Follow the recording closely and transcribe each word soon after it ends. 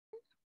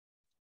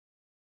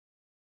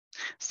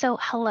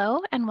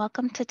Hello and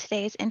welcome to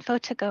today's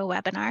Info2Go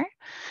webinar.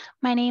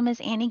 My name is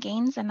Annie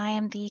Gaines and I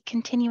am the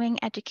Continuing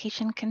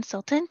Education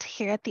Consultant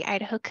here at the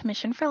Idaho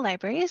Commission for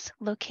Libraries,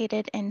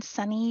 located in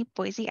sunny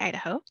Boise,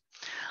 Idaho.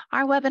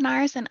 Our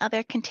webinars and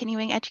other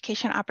continuing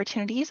education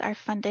opportunities are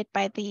funded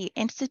by the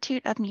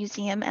Institute of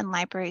Museum and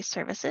Library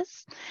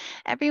Services.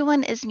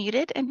 Everyone is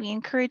muted and we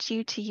encourage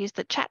you to use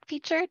the chat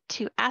feature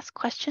to ask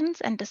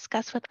questions and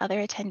discuss with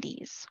other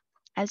attendees.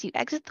 As you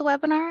exit the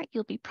webinar,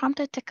 you'll be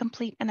prompted to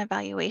complete an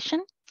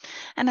evaluation.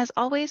 And as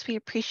always, we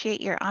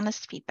appreciate your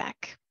honest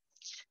feedback.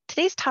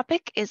 Today's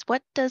topic is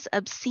what does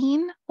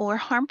obscene or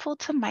harmful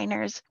to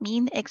minors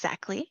mean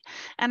exactly?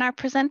 And our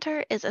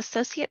presenter is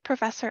Associate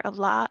Professor of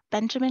Law,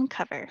 Benjamin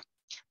Cover.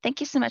 Thank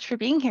you so much for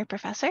being here,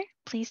 Professor.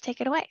 Please take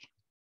it away.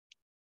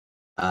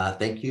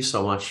 Thank you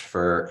so much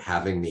for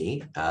having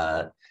me.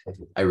 I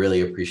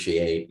really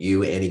appreciate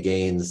you, Annie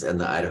Gaines,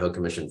 and the Idaho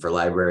Commission for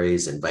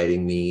Libraries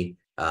inviting me.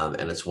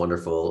 And it's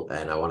wonderful.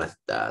 And I want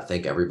to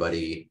thank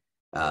everybody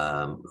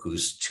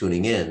who's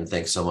tuning in.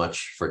 Thanks so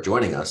much for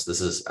joining us.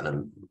 This is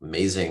an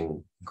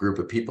amazing group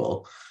of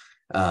people.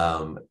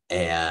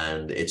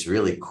 And it's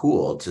really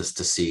cool just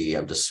to see,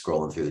 I'm just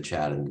scrolling through the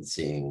chat and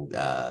seeing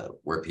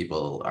where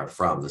people are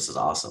from. This is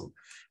awesome.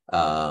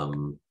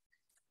 I'm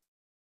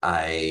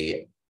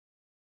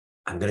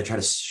going to try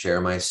to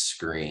share my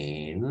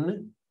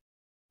screen,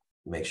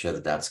 make sure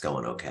that that's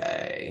going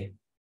okay.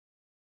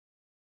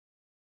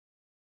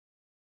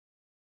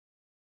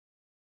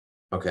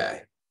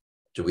 Okay.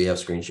 Do we have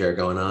screen share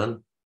going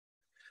on?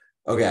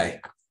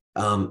 Okay.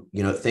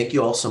 Thank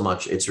you all so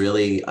much. It's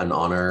really an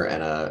honor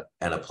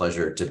and a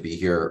pleasure to be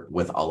here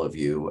with all of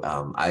you.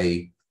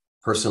 I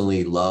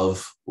personally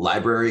love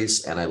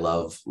libraries and I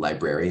love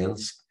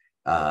librarians.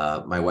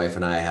 My wife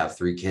and I have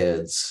 3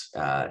 kids,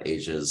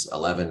 ages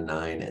 11,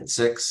 9, and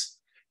 6.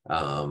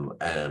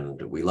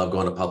 And we love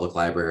going to public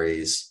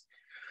libraries.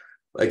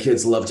 My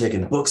kids love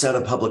taking books out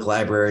of public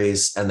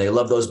libraries, and they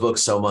love those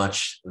books so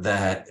much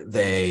that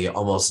they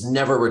almost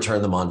never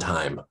return them on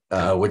time,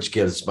 which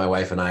gives my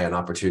wife and I an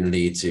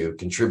opportunity to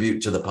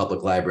contribute to the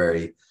public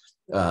library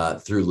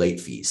through late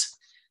fees.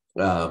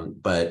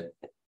 But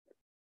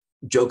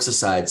jokes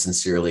aside,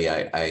 sincerely,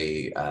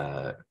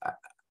 I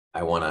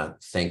want to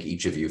thank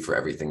each of you for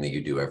everything that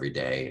you do every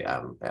day.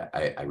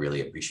 I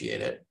really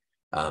appreciate it.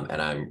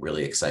 And I'm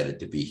really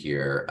excited to be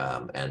here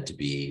and to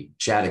be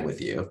chatting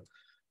with you.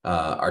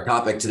 Our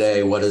topic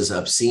today, what does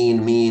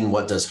obscene mean?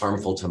 What does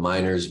harmful to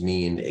minors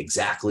mean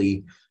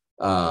exactly?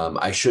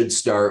 I should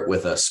start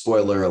with a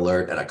spoiler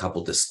alert and a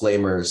couple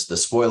disclaimers. The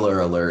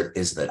spoiler alert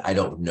is that I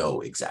don't know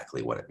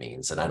exactly what it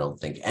means, and I don't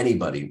think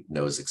anybody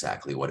knows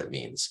exactly what it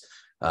means.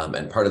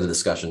 And part of the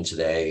discussion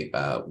today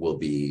will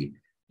be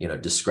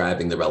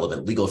describing the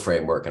relevant legal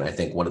framework. And I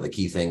think one of the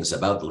key things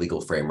about the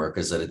legal framework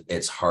is that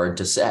it's hard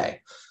to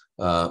say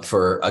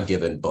for a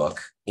given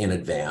book in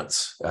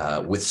advance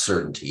with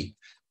certainty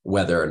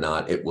whether or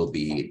not it will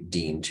be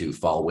deemed to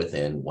fall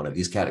within one of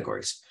these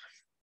categories.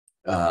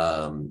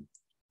 And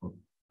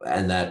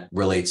that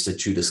relates to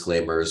 2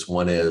 disclaimers.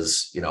 One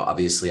is,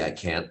 obviously I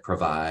can't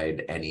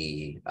provide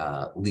any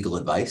legal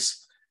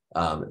advice.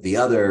 The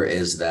other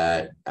is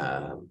that,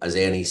 as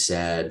Annie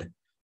said,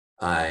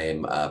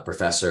 I'm a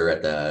professor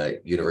at the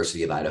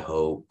University of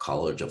Idaho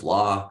College of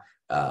Law,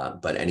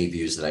 but any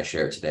views that I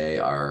share today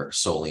are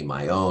solely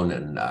my own,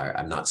 and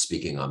I'm not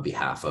speaking on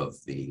behalf of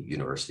the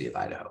University of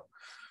Idaho.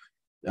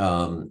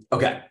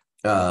 Okay,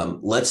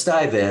 let's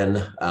dive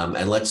in,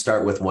 and let's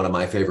start with one of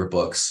my favorite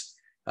books,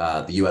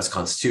 the U.S.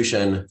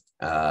 Constitution,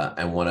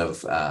 and one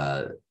of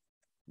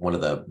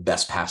the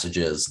best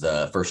passages,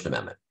 the First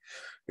Amendment.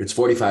 It's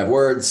 45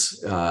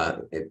 words.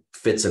 It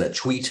fits in a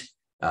tweet.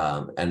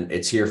 And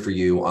it's here for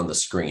you on the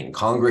screen.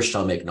 Congress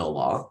shall make no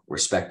law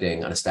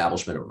respecting an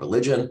establishment of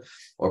religion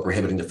or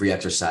prohibiting the free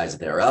exercise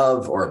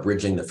thereof or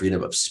abridging the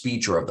freedom of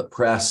speech or of the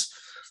press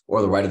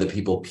or the right of the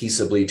people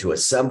peaceably to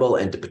assemble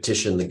and to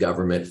petition the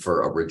government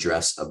for a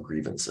redress of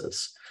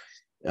grievances.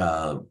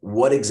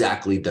 What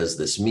exactly does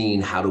this mean?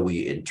 How do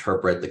we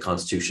interpret the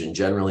Constitution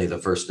generally, the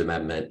First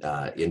Amendment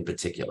in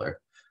particular?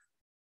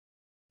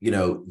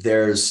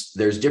 There's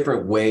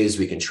different ways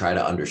we can try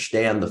to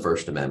understand the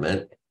First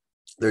Amendment.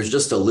 There's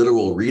just a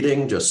literal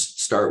reading.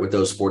 Just start with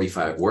those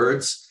 45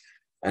 words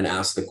and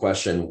ask the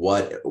question,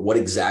 what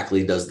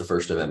exactly does the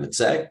First Amendment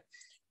say?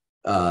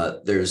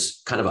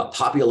 There's kind of a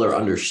popular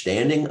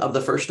understanding of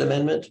the First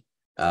Amendment.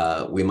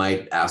 We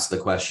might ask the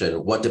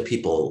question, what do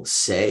people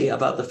say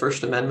about the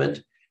First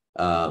Amendment?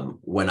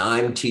 When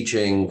I'm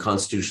teaching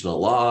constitutional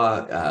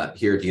law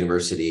here at the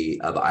University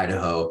of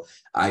Idaho,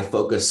 I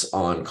focus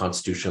on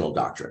constitutional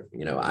doctrine.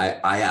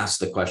 I ask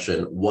the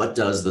question, what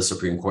does the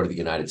Supreme Court of the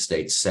United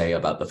States say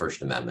about the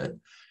First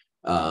Amendment?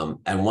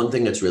 And one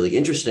thing that's really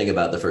interesting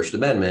about the First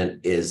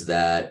Amendment is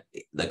that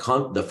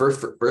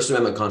the First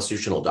Amendment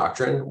constitutional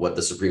doctrine, what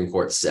the Supreme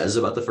Court says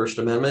about the First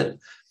Amendment,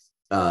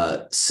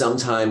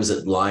 Sometimes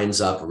it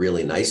lines up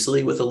really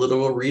nicely with a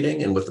literal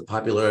reading and with the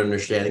popular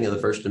understanding of the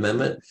First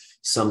Amendment.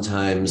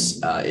 Sometimes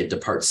it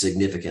departs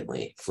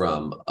significantly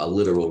from a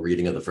literal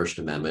reading of the First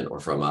Amendment or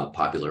from a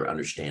popular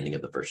understanding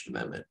of the First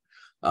Amendment.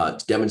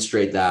 To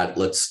demonstrate that,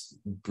 let's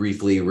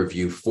briefly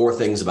review 4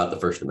 things about the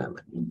First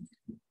Amendment.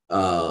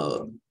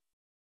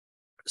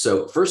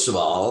 So first of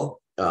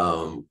all,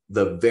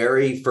 the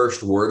very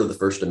first word of the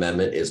First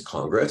Amendment is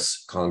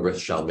Congress. Congress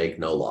shall make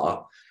no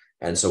law.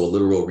 And so a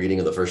literal reading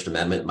of the First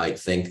Amendment might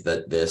think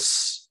that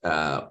this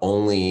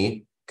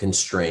only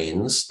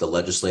constrains the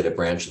legislative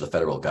branch of the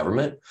federal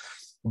government.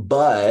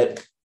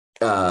 But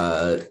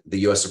the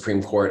US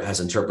Supreme Court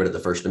has interpreted the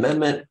First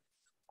Amendment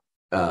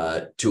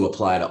to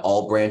apply to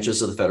all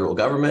branches of the federal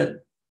government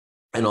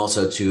and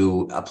also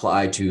to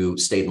apply to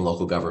state and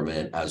local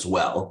government as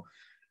well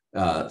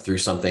through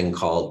something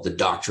called the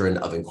doctrine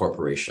of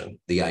incorporation.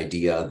 The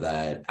idea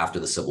that after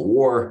the Civil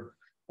War,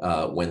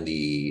 when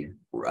the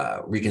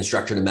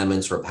Reconstruction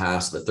Amendments were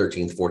passed, the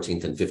 13th,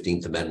 14th, and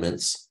 15th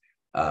Amendments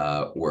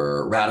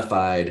were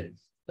ratified.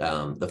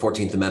 The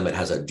 14th Amendment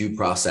has a due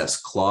process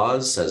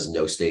clause, says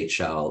no state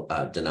shall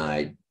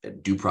deny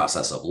due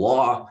process of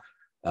law.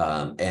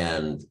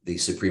 And the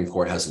Supreme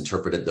Court has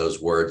interpreted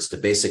those words to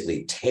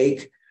basically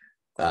take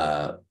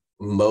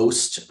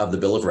most of the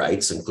Bill of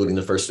Rights, including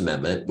the First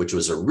Amendment, which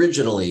was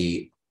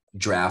originally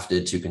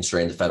drafted to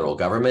constrain the federal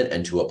government,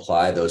 and to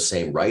apply those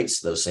same rights,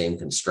 those same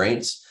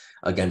constraints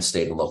against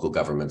state and local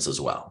governments as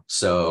well.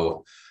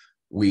 So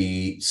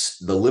the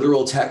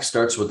literal text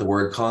starts with the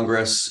word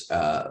Congress,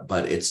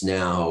 but it's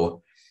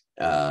now,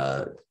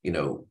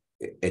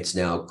 it's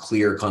now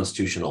clear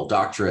constitutional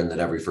doctrine that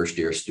every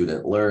first-year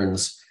student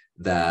learns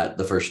that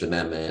the First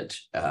Amendment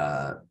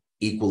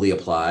equally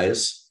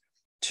applies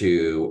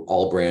to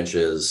all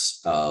branches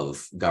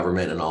of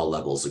government and all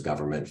levels of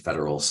government,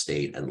 federal,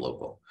 state, and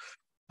local.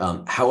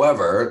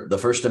 However, the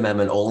First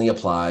Amendment only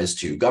applies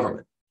to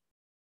government.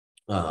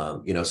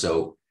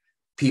 So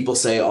people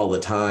say all the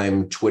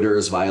time, Twitter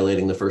is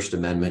violating the First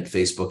Amendment,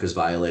 Facebook is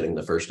violating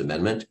the First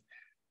Amendment.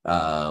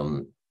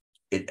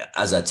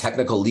 As a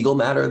technical legal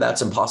matter,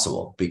 that's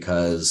impossible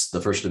because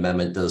the First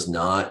Amendment does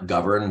not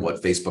govern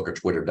what Facebook or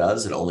Twitter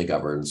does. It only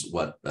governs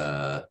what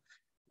the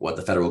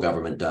federal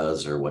government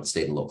does or what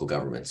state and local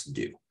governments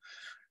do.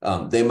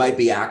 They might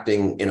be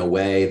acting in a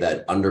way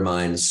that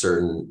undermines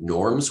certain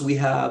norms we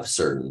have,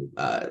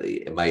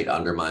 it might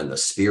undermine the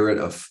spirit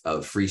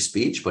of free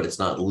speech, but it's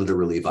not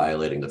literally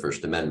violating the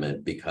First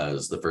Amendment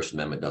because the First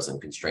Amendment doesn't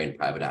constrain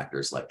private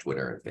actors like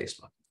Twitter and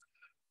Facebook.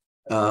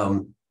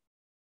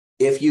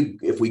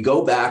 If we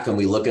go back and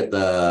we look at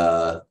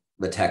the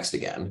text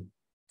again,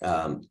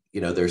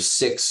 there's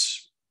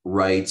 6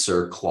 rights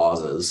or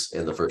clauses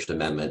in the First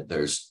Amendment.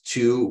 There's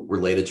 2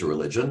 related to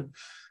religion.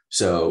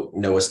 So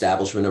no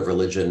establishment of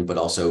religion, but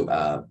also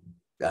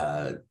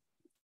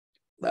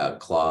a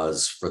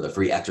clause for the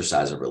free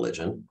exercise of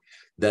religion.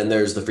 Then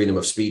there's the freedom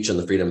of speech and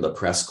the freedom of the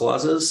press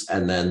clauses.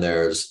 And then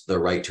there's the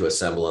right to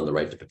assemble and the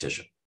right to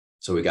petition.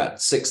 So we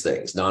got 6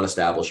 things: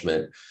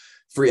 non-establishment,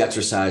 free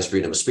exercise,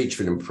 freedom of speech,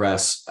 freedom of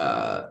press,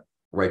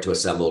 right to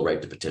assemble,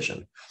 right to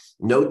petition.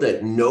 Note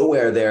that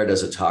nowhere there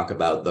does it talk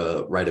about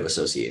the right of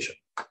association.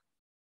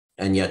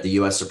 And yet the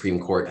US Supreme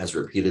Court has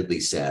repeatedly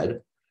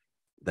said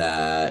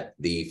that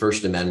the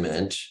First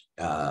Amendment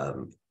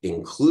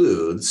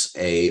includes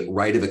a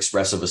right of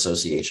expressive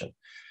association.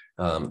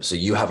 So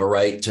you have a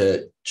right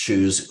to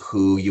choose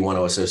who you want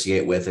to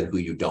associate with and who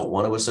you don't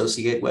want to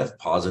associate with,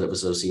 positive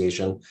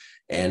association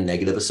and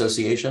negative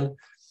association.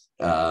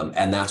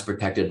 And that's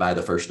protected by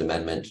the First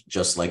Amendment,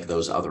 just like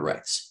those other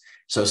rights.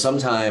 So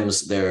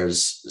sometimes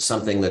there's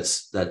something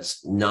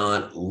that's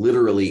not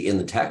literally in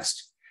the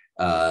text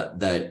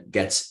that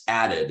gets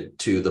added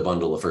to the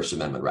bundle of First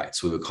Amendment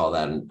rights. We would call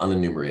that an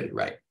unenumerated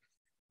right.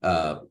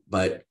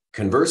 But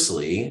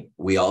conversely,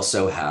 we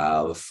also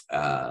have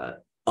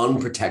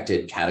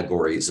unprotected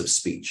categories of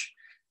speech.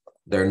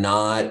 They're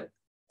not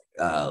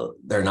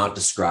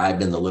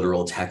described in the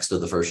literal text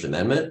of the First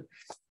Amendment,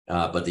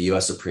 but the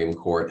US Supreme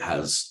Court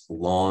has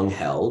long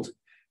held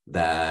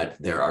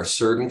that there are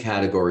certain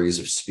categories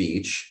of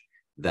speech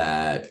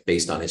that,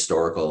 based on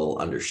historical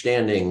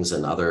understandings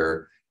and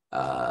other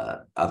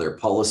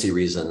policy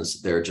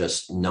reasons, they're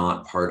just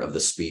not part of the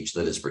speech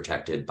that is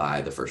protected by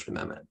the First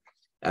Amendment.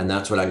 And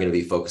that's what I'm going to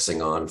be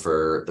focusing on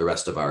for the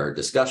rest of our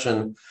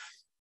discussion.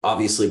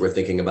 Obviously, we're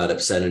thinking about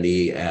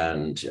obscenity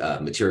and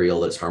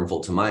material that's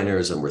harmful to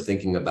minors, and we're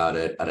thinking about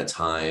it at a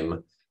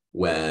time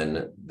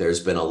when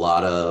there's been a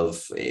lot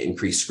of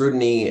increased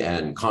scrutiny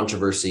and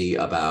controversy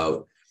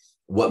about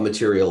what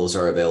materials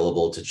are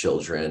available to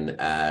children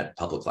at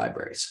public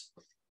libraries.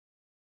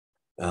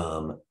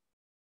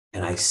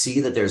 And I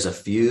see that there's a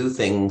few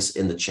things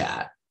in the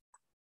chat.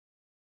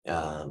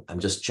 I'm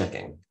just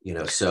checking,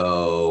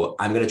 so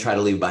I'm going to try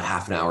to leave about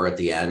half an hour at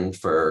the end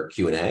for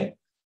Q&A.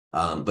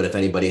 But if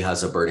anybody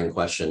has a burning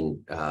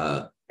question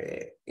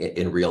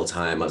in real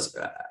time,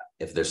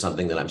 if there's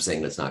something that I'm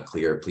saying that's not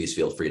clear, please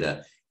feel free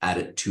to add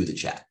it to the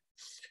chat.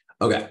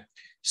 Okay,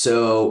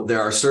 so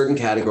there are certain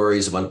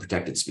categories of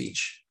unprotected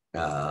speech.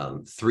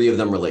 3 of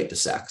them relate to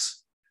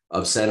sex: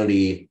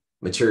 obscenity,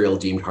 material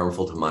deemed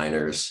harmful to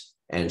minors,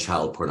 and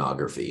child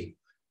pornography.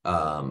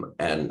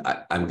 And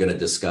I'm going to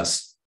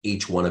discuss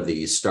each one of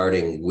these,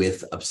 starting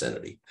with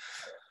obscenity.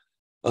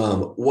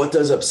 What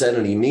does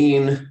obscenity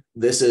mean?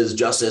 This is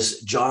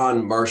Justice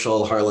John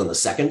Marshall Harlan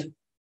II.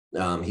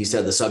 He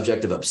said the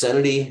subject of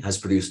obscenity has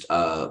produced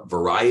a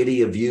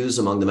variety of views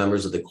among the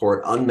members of the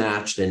court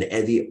unmatched in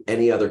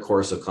any other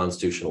course of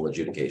constitutional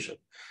adjudication.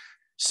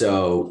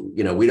 So,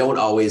 we don't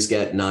always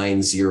get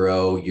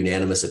 9-0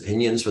 unanimous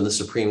opinions from the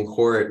Supreme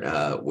Court.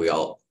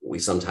 We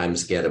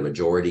sometimes get a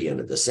majority and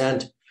a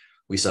dissent.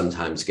 We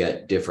sometimes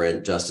get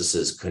different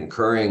justices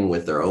concurring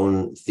with their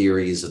own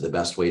theories of the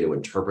best way to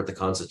interpret the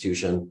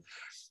Constitution.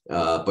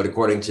 But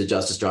according to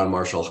Justice John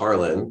Marshall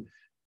Harlan,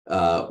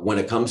 when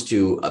it comes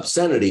to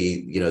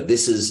obscenity,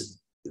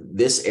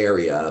 this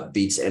area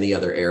beats any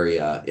other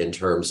area in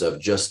terms of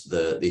just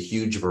the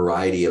huge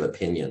variety of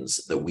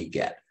opinions that we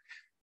get.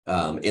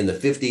 In the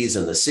 50s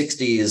and the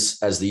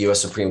 60s, as the US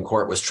Supreme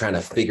Court was trying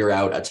to figure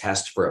out a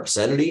test for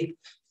obscenity,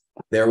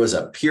 there was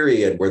a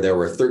period where there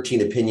were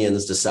 13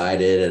 opinions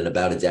decided in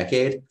about a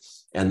decade,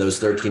 and those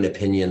 13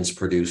 opinions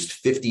produced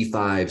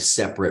 55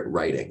 separate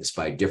writings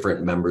by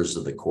different members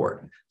of the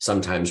court,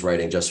 sometimes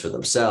writing just for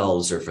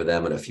themselves or for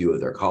them and a few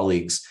of their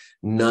colleagues.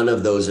 None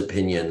of those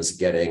opinions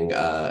getting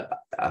a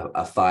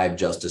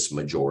 5-justice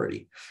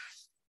majority.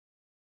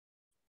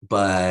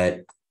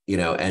 But,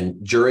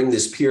 and during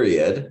this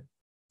period,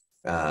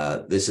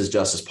 this is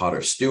Justice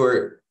Potter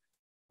Stewart.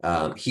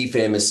 He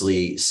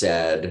famously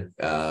said,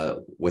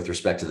 with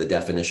respect to the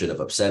definition of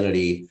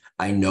obscenity,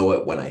 I know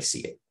it when I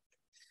see it,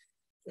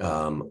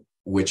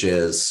 which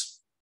is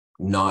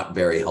not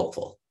very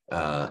helpful,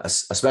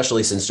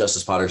 especially since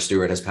Justice Potter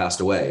Stewart has passed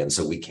away. And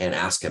so we can't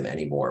ask him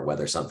anymore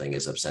whether something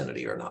is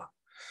obscenity or not.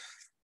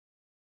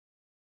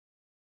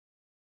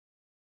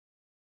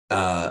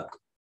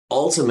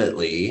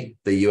 Ultimately,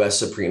 the US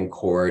Supreme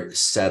Court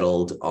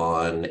settled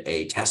on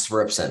a test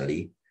for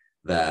obscenity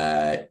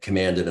that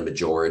commanded a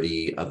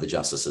majority of the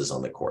justices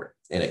on the court.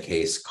 In a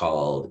case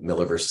called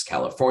Miller versus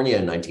California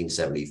in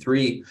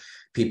 1973,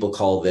 people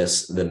call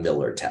this the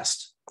Miller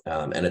test.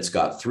 And it's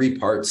got 3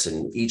 parts,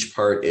 and each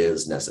part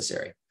is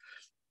necessary.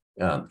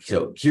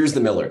 So here's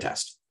the Miller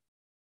test.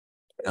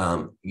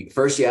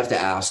 First, you have to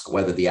ask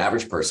whether the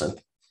average person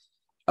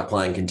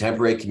applying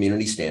contemporary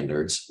community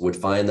standards would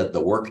find that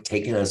the work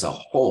taken as a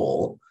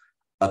whole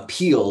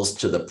appeals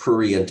to the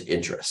prurient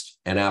interest.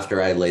 And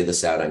after I lay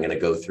this out, I'm going to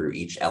go through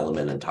each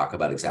element and talk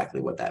about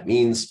exactly what that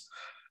means.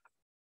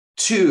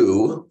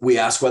 2, we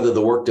ask whether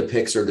the work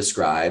depicts or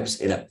describes,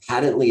 in a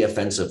patently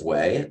offensive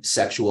way,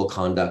 sexual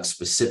conduct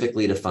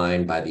specifically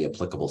defined by the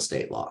applicable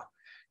state law.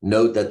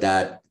 Note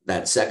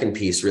that second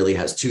piece really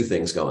has 2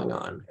 things going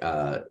on.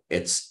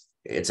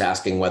 It's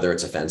asking whether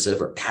it's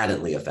offensive or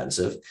patently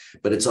offensive,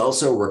 but it's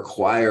also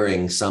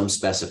requiring some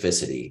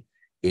specificity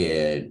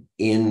in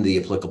the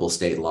applicable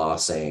state law,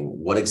 saying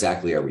what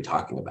exactly are we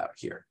talking about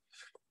here.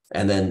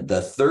 And then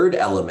the third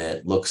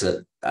element looks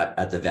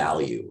at the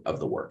value of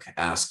the work,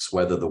 asks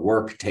whether the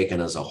work taken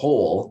as a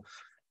whole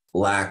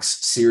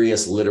lacks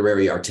serious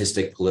literary,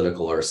 artistic,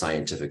 political, or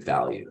scientific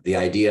value. The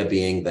idea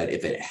being that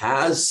if it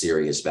has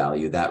serious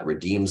value, that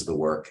redeems the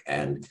work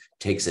and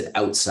takes it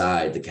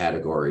outside the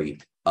category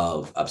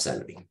of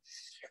obscenity.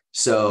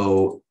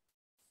 So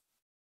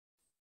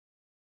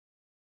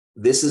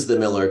this is the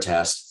Miller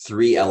test,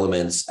 3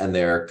 elements, and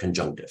they're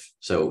conjunctive.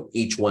 So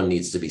each one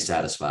needs to be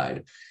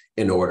satisfied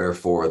in order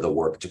for the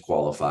work to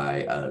qualify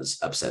as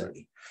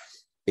obscenity.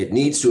 It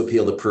needs to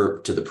appeal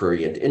to the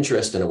prurient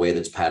interest in a way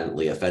that's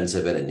patently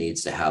offensive, and it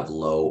needs to have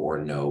low or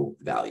no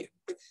value.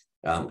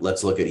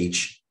 Let's look at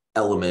each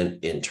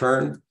element in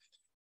turn.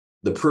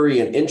 The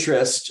prurient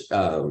interest,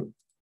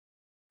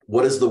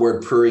 what does the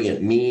word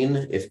prurient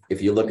mean?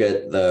 If you look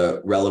at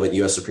the relevant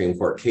US Supreme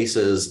Court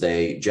cases,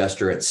 they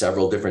gesture at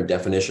several different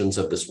definitions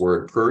of this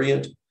word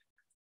prurient.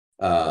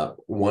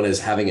 One is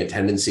having a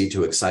tendency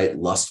to excite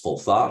lustful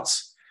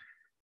thoughts.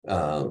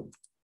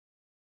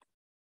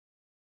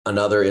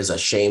 Another is a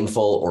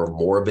shameful or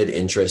morbid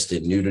interest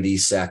in nudity,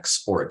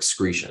 sex, or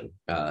excretion.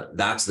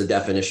 That's the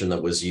definition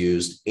that was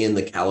used in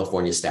the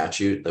California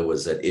statute that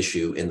was at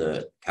issue in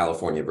the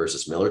California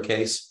versus Miller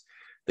case.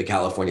 The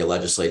California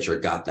legislature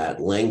got that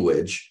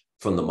language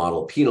from the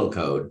Model Penal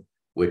Code,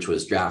 which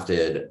was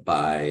drafted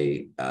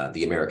by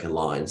the American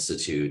Law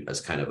Institute as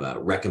kind of a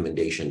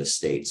recommendation to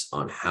states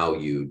on how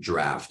you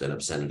draft an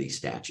obscenity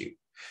statute.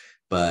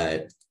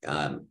 But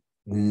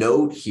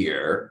note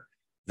here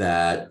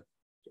that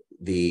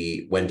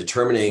when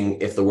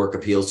determining if the work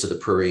appeals to the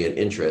prurient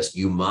interest,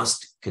 you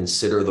must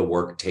consider the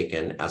work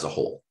taken as a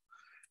whole.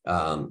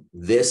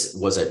 This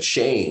was a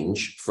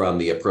change from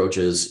the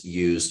approaches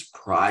used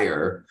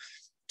prior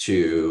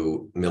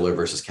to Miller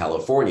versus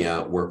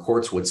California, where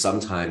courts would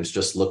sometimes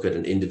just look at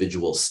an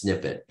individual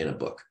snippet in a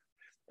book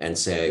and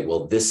say,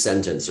 well, this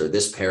sentence or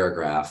this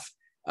paragraph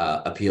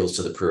appeals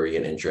to the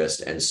prurient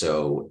interest, and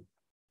so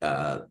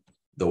the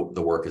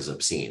work is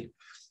obscene.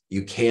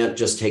 You can't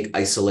just take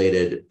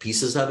isolated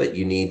pieces of it.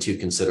 You need to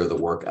consider the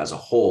work as a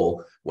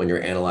whole when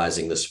you're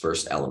analyzing this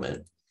first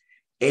element.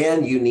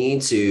 And you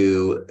need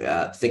to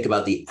think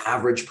about the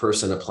average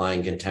person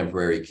applying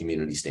contemporary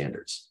community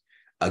standards.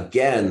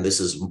 Again, this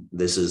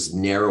is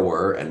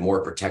narrower and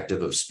more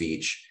protective of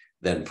speech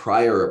than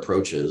prior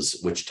approaches,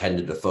 which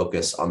tended to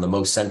focus on the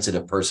most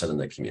sensitive person in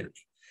the community.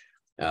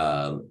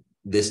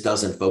 This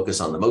doesn't focus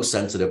on the most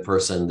sensitive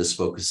person. This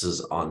focuses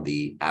on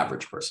the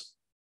average person.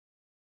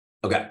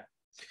 Okay.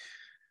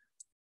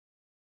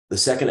 The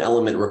second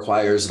element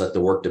requires that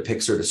the work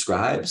depicts or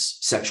describes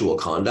sexual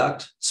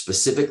conduct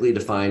specifically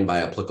defined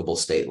by applicable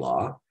state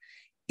law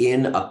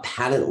in a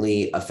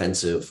patently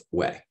offensive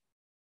way.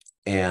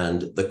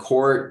 And the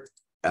court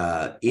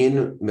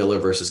in Miller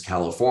versus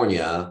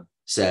California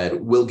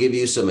said, we'll give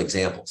you some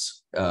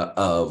examples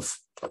of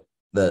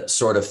the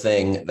sort of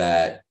thing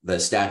that the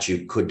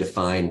statute could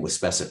define with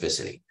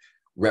specificity.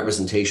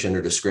 Representation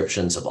or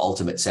descriptions of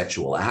ultimate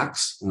sexual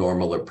acts,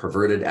 normal or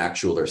perverted,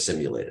 actual or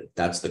simulated.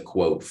 That's the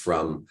quote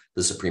from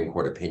the Supreme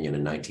Court opinion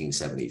in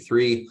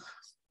 1973.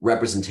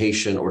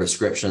 Representation or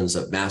descriptions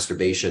of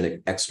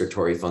masturbation,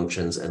 excretory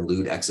functions, and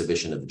lewd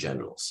exhibition of the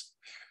genitals.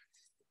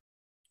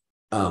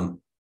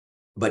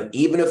 But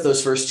even if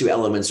those first two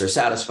elements are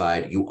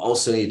satisfied, you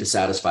also need to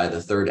satisfy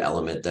the third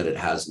element, that it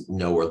has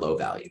no or low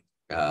value.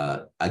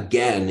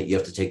 Again, you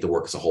have to take the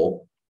work as a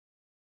whole,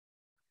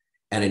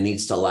 and it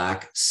needs to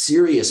lack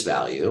serious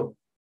value,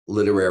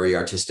 literary,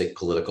 artistic,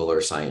 political,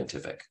 or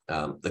scientific.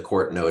 The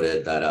court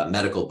noted that a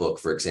medical book,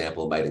 for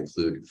example, might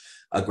include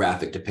a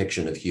graphic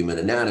depiction of human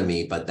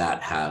anatomy, but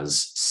that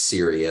has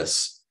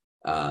serious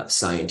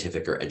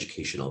scientific or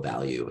educational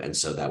value, and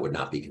so that would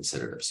not be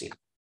considered obscene.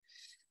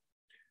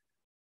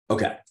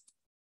 Okay.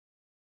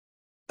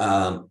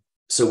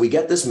 So we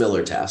get this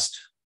Miller test.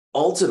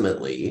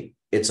 Ultimately,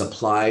 it's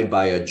applied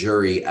by a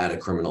jury at a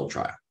criminal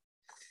trial,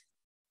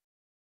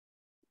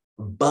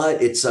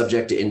 but it's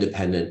subject to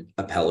independent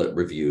appellate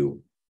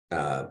review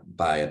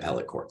by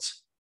appellate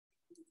courts.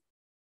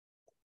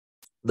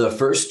 The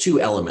first two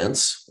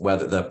elements,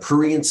 whether the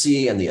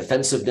pruriency and the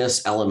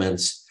offensiveness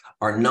elements,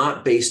 are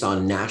not based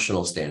on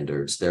national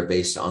standards. They're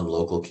based on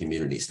local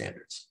community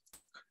standards.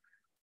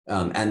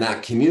 And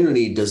that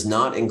community does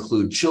not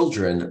include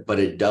children, but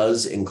it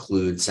does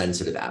include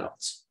sensitive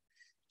adults.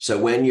 So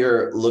when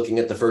you're looking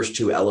at the first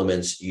two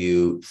elements,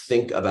 you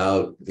think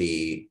about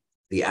the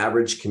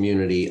average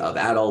community of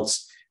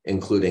adults,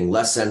 including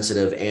less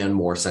sensitive and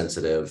more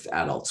sensitive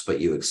adults, but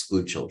you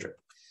exclude children.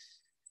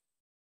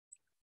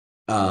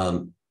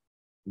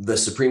 The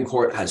Supreme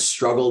Court has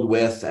struggled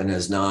with and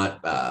has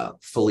not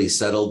fully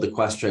settled the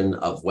question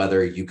of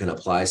whether you can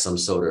apply some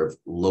sort of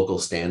local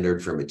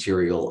standard for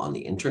material on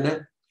the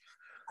internet.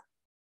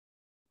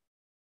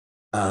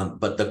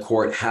 But the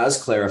court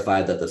has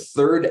clarified that the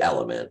third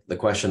element, the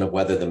question of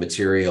whether the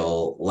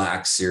material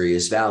lacks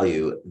serious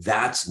value,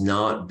 that's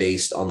not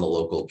based on the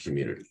local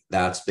community.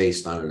 That's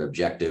based on an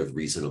objective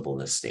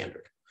reasonableness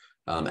standard.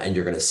 And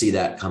you're going to see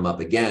that come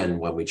up again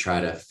when we try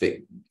to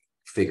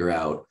figure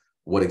out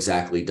what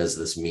exactly does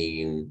this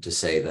mean to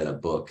say that a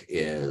book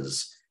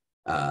is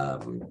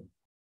not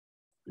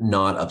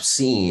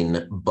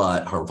obscene,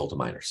 but harmful to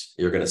minors.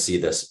 You're going to see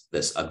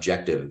this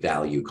objective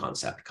value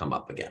concept come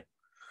up again.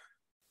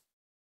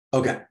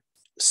 Okay,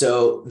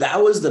 so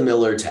that was the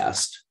Miller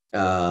test.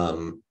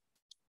 Then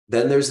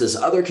there's this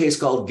other case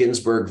called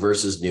Ginsburg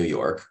versus New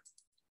York,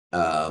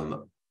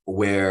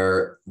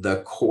 where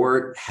the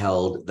court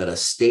held that a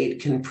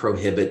state can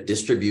prohibit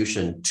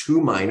distribution to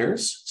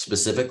minors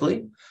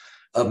specifically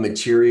of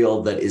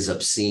material that is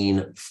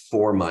obscene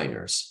for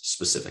minors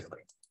specifically.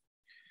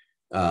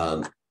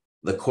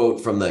 The quote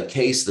from the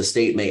case, the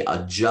state may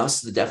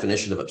adjust the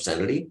definition of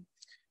obscenity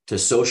to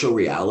social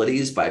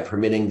realities by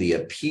permitting the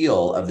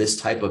appeal of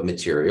this type of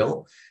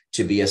material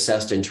to be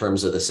assessed in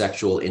terms of the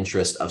sexual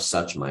interest of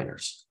such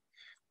minors.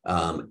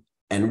 And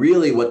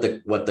really what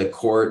the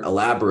court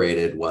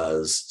elaborated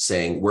was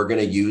saying, we're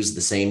going to use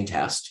the same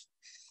test.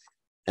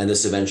 And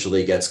this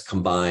eventually gets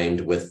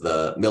combined with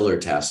the Miller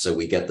test. So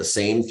we get the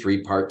same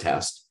three-part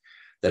test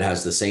that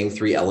has the same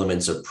three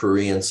elements of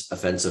prurience,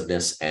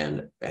 offensiveness,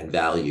 and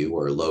value,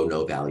 or low,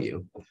 no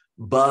value.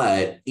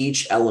 But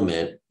each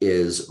element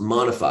is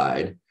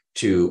modified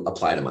to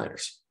apply to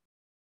minors.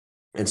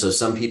 And so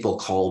some people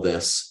call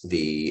this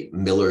the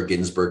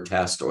Miller-Ginsburg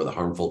test or the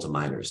harmful to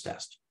minors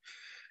test.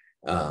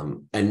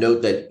 And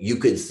note that you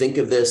could think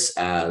of this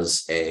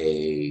as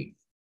a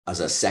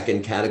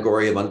second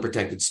category of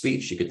unprotected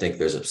speech. You could think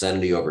there's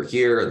obscenity over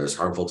here and there's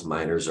harmful to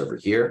minors over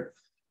here.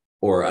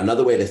 Or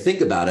another way to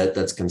think about it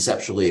that's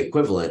conceptually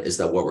equivalent is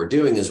that what we're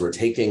doing is we're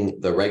taking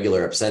the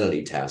regular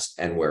obscenity test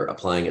and we're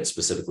applying it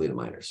specifically to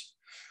minors.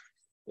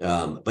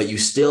 But you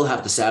still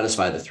have to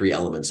satisfy the three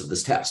elements of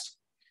this test.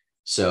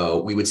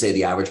 So we would say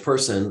the average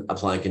person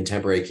applying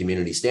contemporary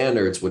community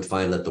standards would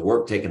find that the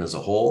work taken as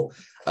a whole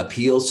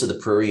appeals to the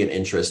prurient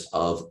interest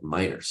of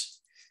minors.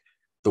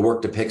 The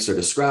work depicts or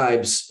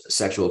describes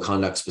sexual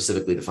conduct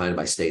specifically defined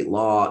by state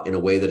law in a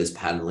way that is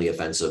patently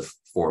offensive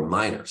for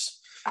minors.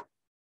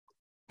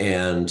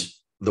 And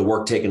the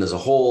work taken as a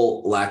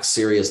whole lacks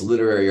serious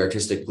literary,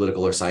 artistic,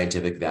 political, or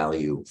scientific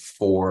value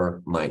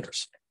for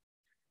minors.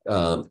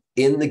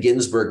 In the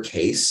Ginsburg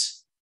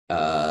case,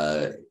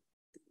 the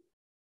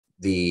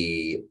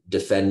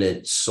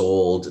defendant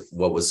sold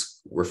what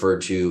was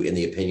referred to in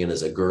the opinion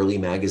as a girly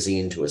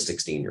magazine to a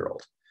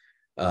 16-year-old.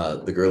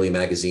 The girly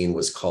magazine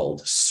was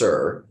called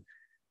Sir,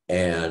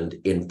 and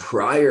in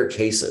prior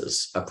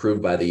cases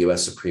approved by the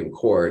US Supreme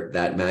Court,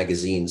 that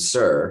magazine,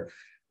 Sir,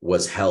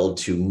 was held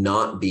to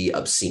not be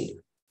obscene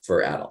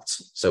for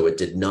adults. So it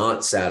did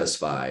not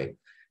satisfy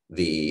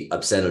the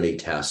obscenity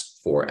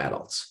test for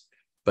adults,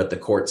 but the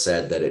court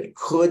said that it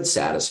could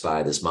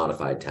satisfy this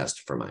modified test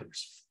for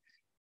minors.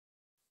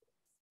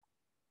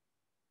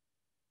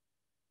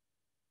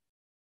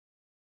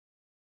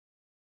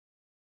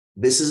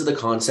 This is the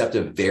concept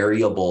of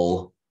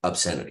variable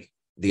obscenity,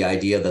 the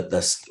idea that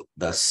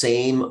the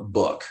same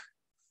book,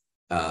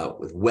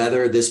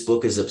 whether this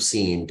book is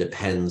obscene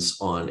depends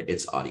on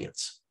its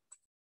audience.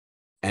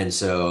 And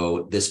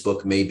so this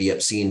book may be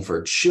obscene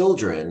for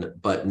children,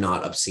 but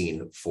not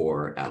obscene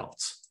for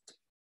adults.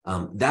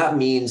 That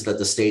means that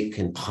the state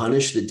can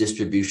punish the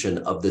distribution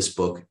of this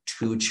book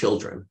to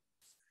children,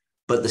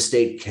 but the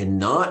state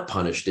cannot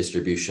punish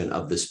distribution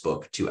of this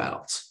book to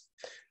adults.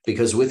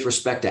 Because with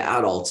respect to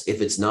adults, if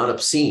it's not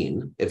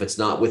obscene, if it's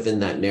not within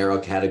that narrow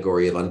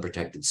category of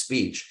unprotected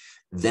speech,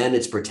 then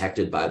it's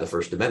protected by the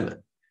First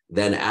Amendment.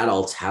 Then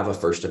adults have a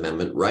First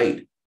Amendment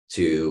right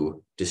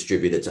to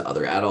distribute it to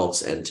other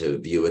adults and to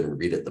view it and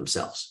read it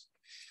themselves.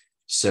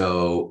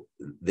 So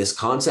this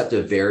concept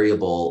of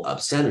variable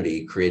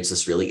obscenity creates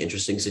this really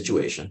interesting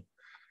situation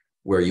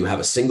where you have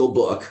a single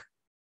book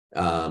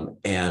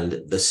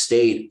and the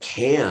state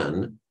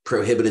can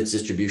prohibit its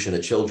distribution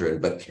to children,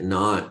 but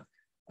cannot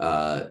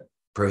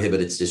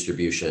prohibit its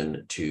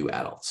distribution to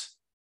adults.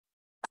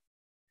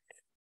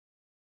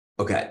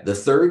 Okay, the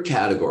third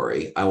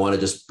category I want to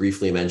just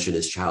briefly mention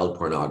is child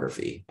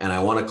pornography. And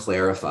I want to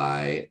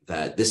clarify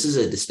that this is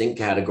a distinct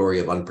category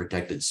of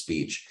unprotected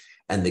speech.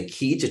 And the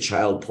key to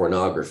child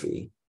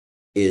pornography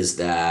is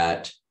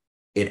that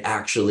it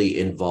actually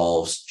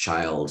involves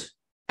child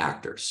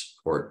actors,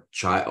 or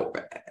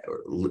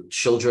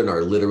children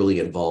are literally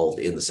involved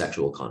in the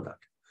sexual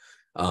conduct.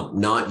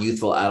 Not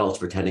youthful adults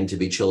pretending to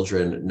be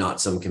children, not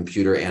some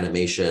computer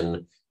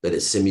animation that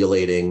is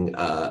simulating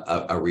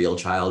a real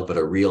child, but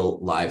a real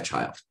live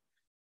child.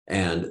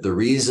 And the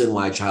reason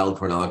why child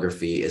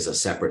pornography is a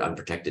separate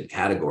unprotected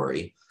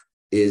category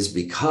is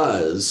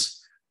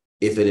because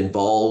if it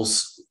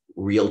involves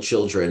real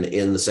children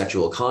in the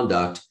sexual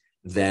conduct,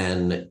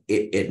 then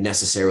it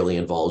necessarily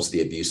involves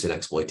the abuse and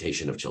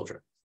exploitation of children.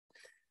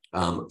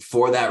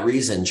 For that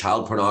reason,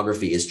 child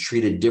pornography is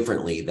treated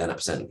differently than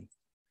obscenity.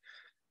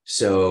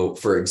 So,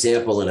 for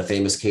example, in a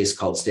famous case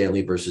called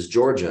Stanley versus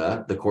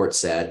Georgia, the court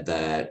said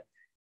that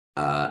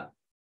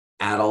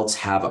adults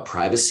have a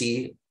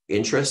privacy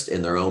interest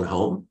in their own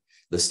home.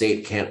 The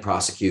state can't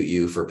prosecute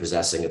you for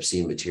possessing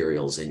obscene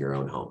materials in your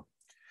own home,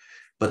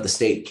 but the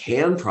state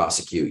can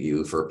prosecute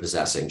you for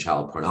possessing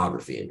child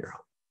pornography in your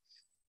home.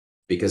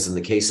 Because in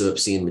the case of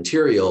obscene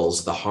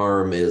materials, the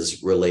harm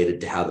is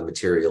related to how the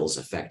materials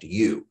affect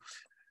you.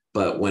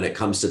 But when it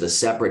comes to the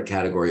separate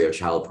category of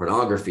child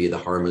pornography, the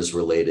harm is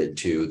related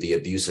to the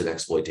abuse and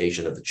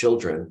exploitation of the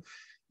children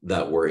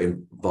that were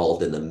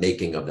involved in the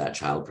making of that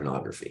child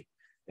pornography,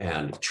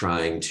 and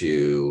trying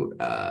to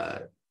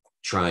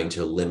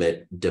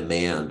limit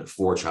demand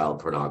for child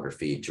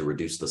pornography to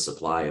reduce the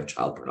supply of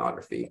child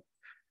pornography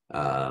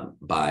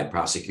by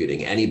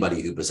prosecuting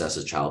anybody who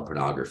possesses child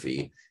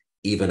pornography,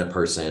 even a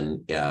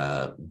person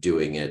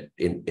doing it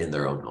in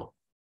their own home.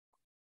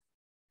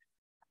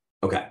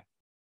 Okay.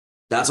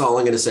 That's all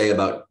I'm going to say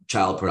about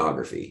child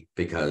pornography,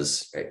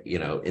 because, you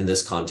know, in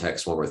this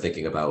context, when we're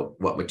thinking about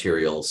what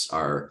materials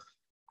are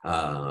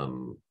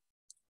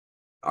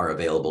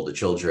available to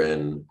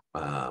children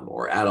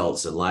or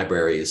adults in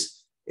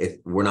libraries,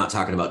 we're not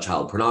talking about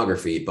child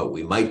pornography, but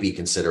we might be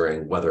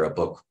considering whether a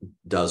book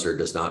does or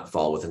does not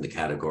fall within the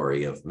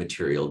category of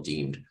material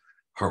deemed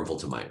harmful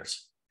to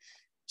minors.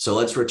 So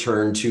let's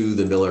return to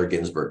the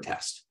Miller-Ginsburg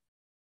test.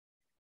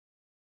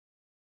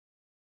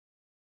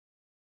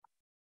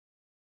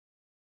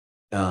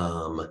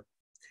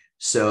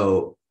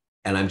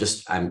 And I'm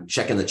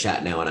checking the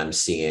chat now and I'm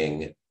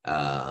seeing,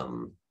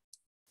 so,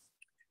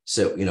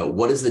 you know,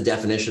 what is the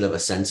definition of a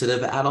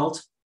sensitive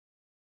adult?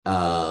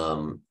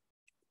 So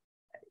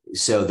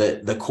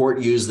the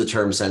court used the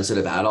term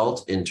sensitive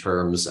adult in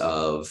terms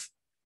of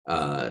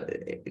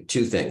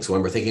two things.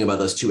 When we're thinking about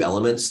those two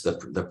elements,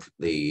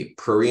 the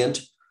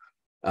prurient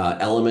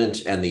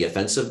element and the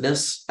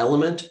offensiveness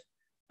element,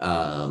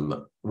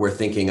 we're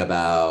thinking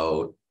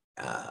about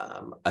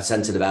a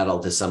sensitive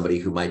adult is somebody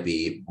who might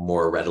be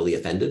more readily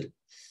offended,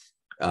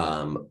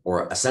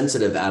 or a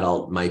sensitive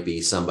adult might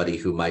be somebody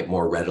who might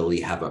more readily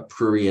have a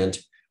prurient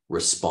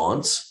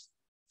response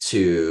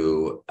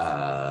to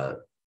the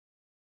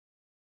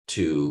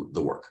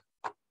work.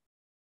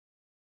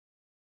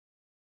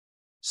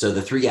 So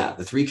the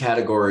three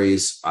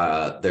categories,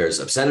 there's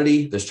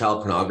obscenity, there's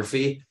child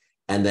pornography,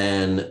 And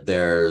then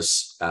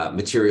there's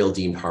material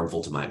deemed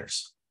harmful to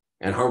minors.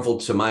 And harmful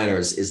to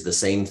minors is the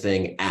same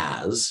thing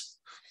as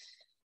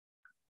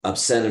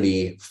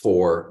obscenity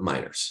for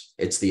minors.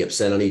 It's the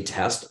obscenity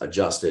test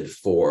adjusted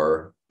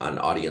for an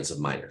audience of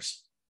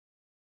minors.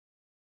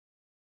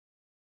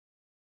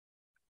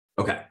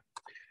 Okay.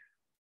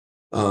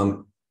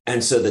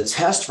 And so the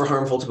test for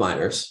harmful to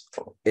minors,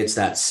 it's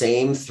that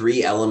same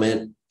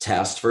 3-element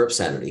test for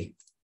obscenity,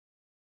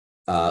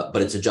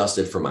 but it's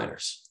adjusted for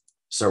minors.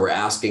 So we're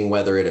asking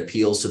whether it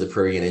appeals to the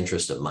prurient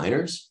interest of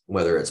minors,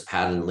 whether it's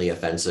patently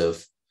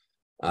offensive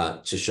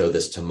to show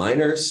this to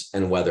minors,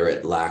 and whether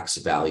it lacks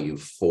value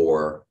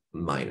for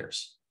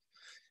minors.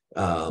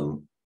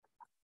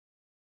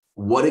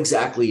 What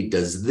exactly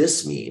does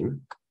this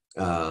mean?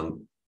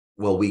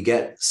 Well, we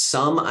get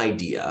some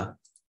idea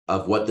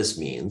of what this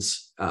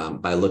means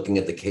by looking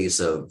at the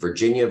case of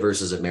Virginia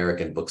versus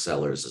American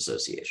Booksellers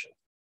Association.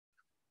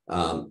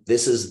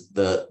 This is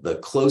the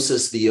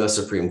closest the US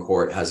Supreme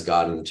Court has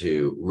gotten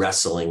to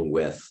wrestling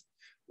with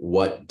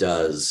what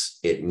does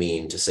it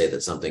mean to say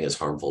that something is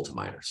harmful to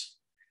minors.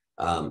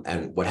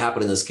 And what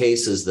happened in this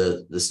case is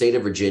the state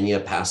of Virginia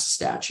passed a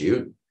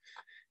statute.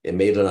 It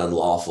made it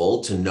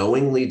unlawful to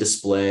knowingly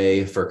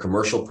display for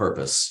commercial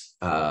purpose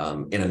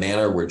in a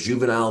manner where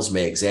juveniles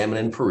may examine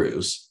and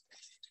peruse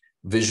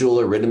visual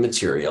or written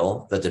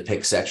material that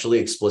depicts sexually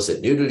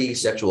explicit nudity,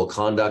 sexual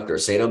conduct, or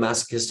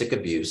sadomasochistic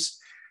abuse,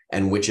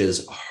 and which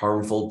is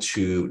harmful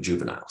to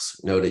juveniles.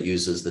 Note it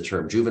uses the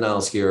term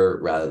juveniles here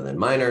rather than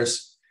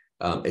minors.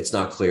 It's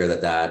not clear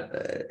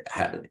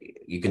that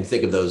you can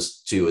think of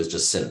those two as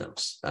just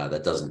synonyms.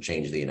 That doesn't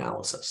change the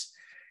analysis.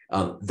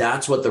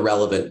 That's what the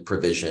relevant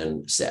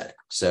provision said.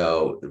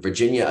 So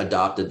Virginia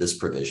adopted this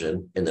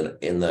provision in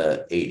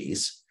the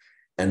 80s,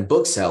 and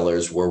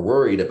booksellers were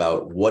worried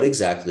about what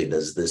exactly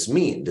does this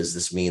mean? Does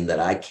this mean that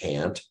I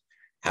can't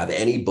have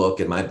any book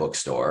in my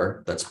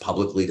bookstore that's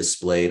publicly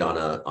displayed on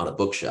a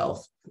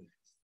bookshelf,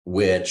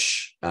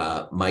 which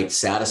might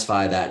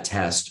satisfy that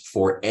test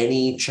for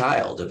any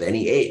child of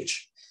any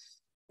age?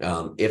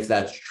 If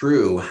that's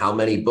true, how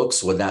many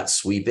books would that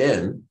sweep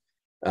in?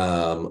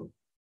 How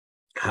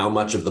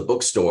much of the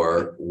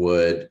bookstore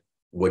would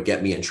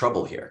get me in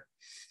trouble here?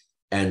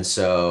 And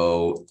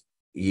so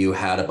you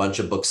had a bunch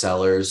of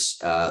booksellers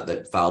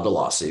that filed a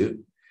lawsuit,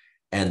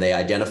 and they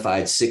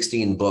identified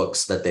 16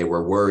 books that they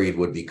were worried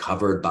would be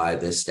covered by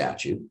this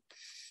statute.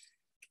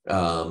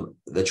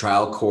 The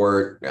trial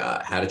court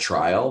had a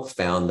trial,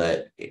 found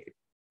that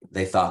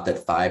they thought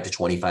that 5 to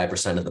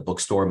 25% of the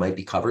bookstore might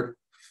be covered.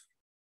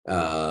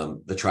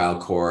 The trial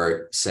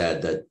court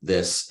said that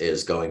this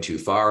is going too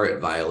far.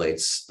 It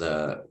violates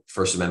the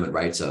First Amendment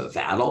rights of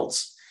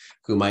adults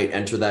who might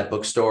enter that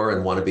bookstore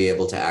and want to be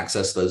able to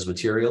access those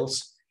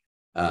materials,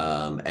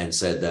 and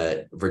said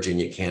that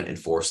Virginia can't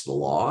enforce the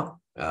law.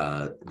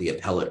 The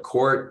appellate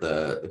court,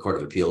 the Court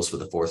of Appeals for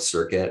the Fourth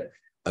Circuit,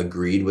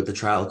 agreed with the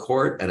trial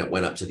court, and it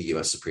went up to the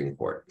US Supreme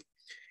Court.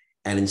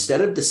 And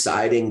instead of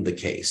deciding the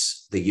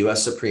case, the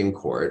US Supreme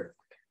Court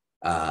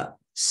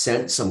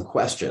sent some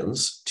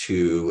questions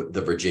to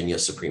the Virginia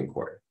Supreme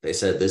Court. They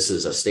said, this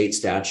is a state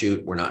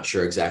statute. We're not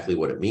sure exactly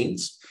what it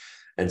means.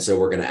 And so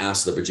we're going to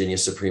ask the Virginia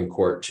Supreme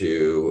Court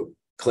to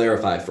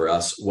clarify for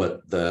us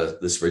what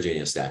this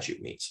Virginia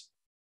statute means.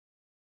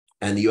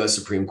 And the US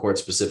Supreme Court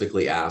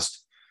specifically asked,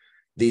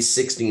 these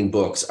 16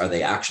 books, are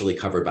they actually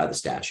covered by the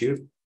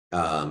statute?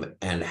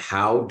 And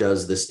how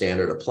does this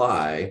standard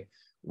apply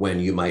when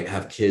you might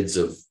have kids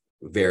of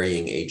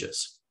varying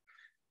ages?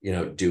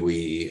 Do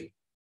we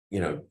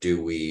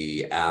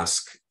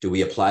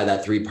apply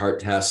that 3-part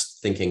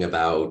test thinking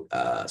about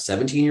a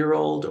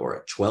 17-year-old or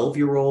a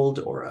 12-year-old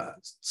or a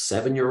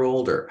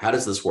 7-year-old, or how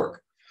does this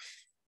work?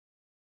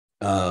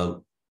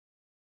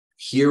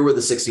 Here were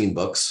the 16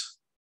 books: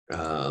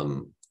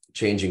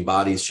 Changing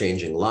Bodies,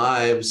 Changing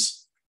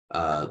Lives,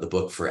 the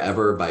book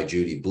Forever by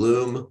Judy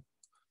Blume,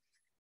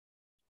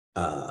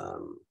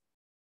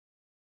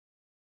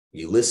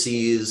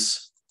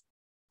 Ulysses,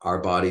 Our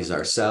Bodies,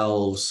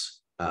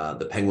 Ourselves,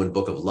 the Penguin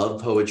Book of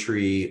Love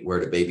Poetry, Where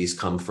Do Babies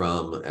Come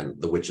From, and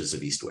The Witches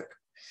of Eastwick.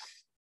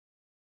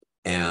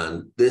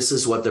 And this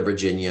is what the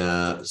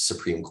Virginia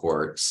Supreme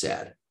Court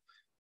said.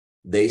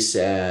 They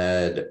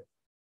said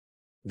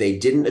they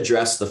didn't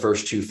address the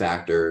first 2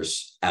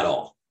 factors at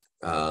all.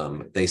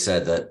 They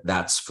said that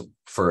that's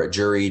for a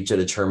jury to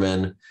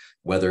determine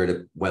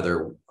whether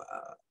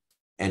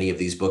any of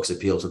these books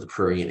appeal to the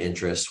prurient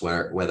interest,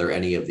 whether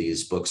any of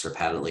these books are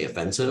patently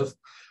offensive.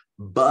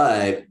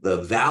 But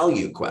the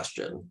value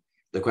question,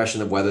 the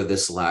question of whether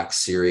this lacks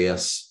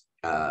serious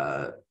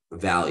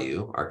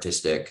value,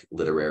 artistic,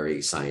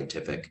 literary,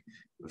 scientific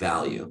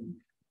value,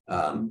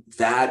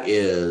 that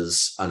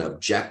is an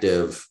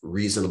objective,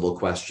 reasonable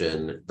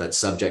question that's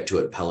subject to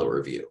appellate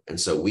review. And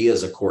so we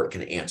as a court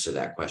can answer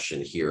that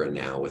question here and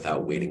now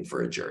without waiting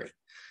for a jury.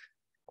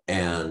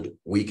 And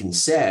we can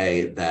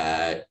say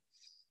that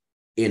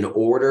in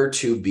order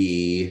to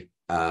be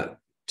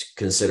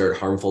considered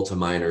harmful to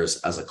minors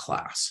as a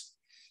class,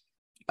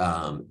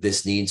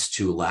 this needs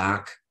to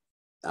lack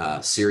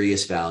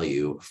serious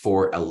value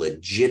for a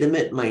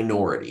legitimate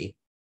minority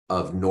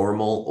of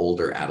normal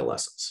older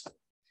adolescents.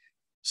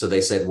 So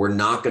they said, we're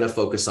not going to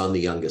focus on the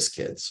youngest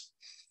kids.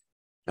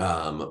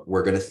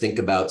 We're going to think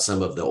about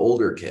some of the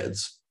older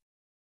kids,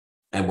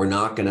 and we're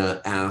not going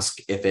to ask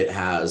if it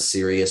has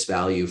serious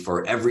value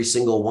for every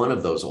single one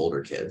of those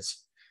older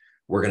kids.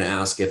 We're going to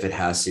ask if it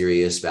has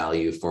serious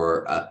value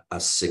for a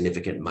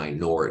significant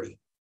minority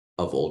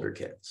of older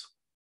kids.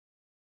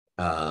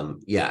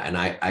 Yeah, and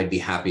I'd be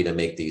happy to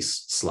make these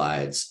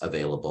slides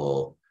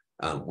available.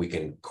 We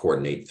can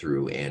coordinate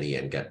through Annie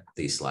and get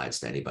these slides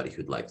to anybody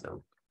who'd like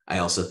them. I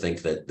also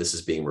think that this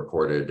is being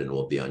recorded and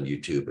will be on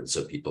YouTube, and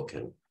so people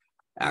can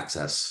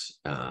access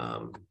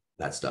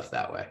that stuff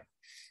that way.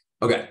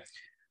 Okay.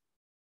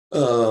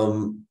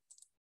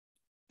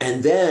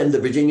 And then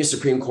the Virginia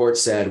Supreme Court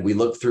said, we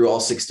looked through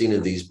all 16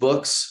 of these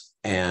books,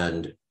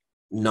 and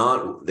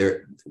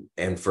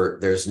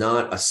there's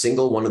not a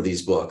single one of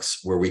these books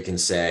where we can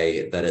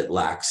say that it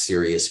lacks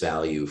serious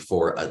value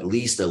for at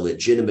least a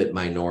legitimate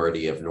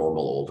minority of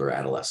normal older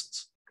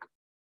adolescents.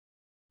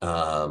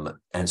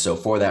 And so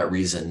for that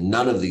reason,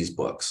 none of these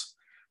books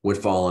would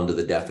fall under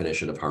the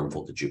definition of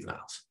harmful to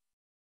juveniles.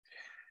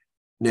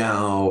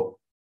 Now,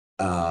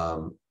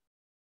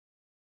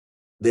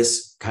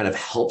 this kind of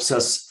helps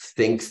us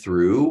think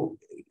through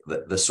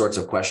the sorts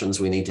of questions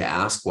we need to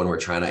ask when we're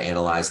trying to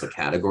analyze the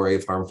category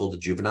of harmful to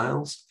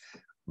juveniles.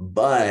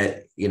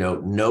 But,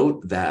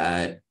 note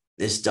that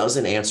this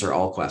doesn't answer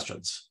all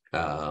questions,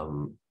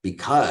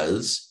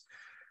 because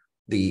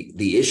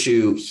the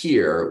issue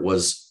here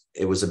was,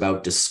 it was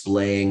about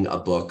displaying a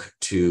book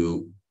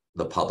to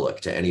the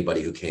public, to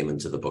anybody who came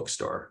into the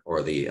bookstore,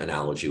 or the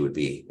analogy would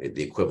be,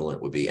 the equivalent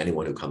would be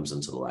anyone who comes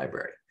into the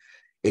library.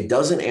 It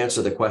doesn't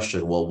answer the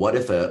question, well, what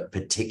if a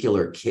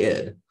particular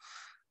kid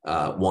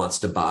wants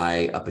to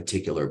buy a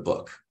particular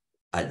book?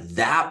 At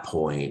that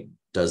point,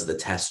 does the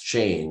test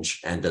change,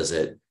 and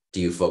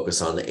do you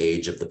focus on the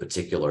age of the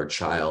particular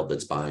child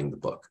that's buying the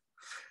book?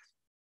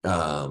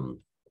 Going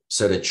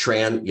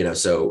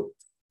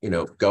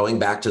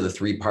back to the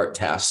three-part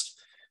test,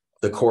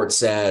 the court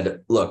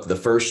said, look, the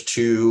first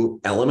two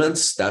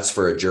elements, that's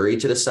for a jury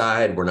to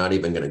decide. We're not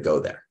even going to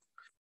go there.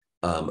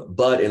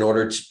 But in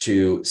order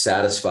to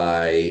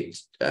satisfy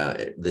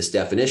this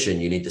definition,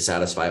 you need to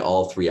satisfy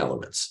all three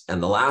elements. And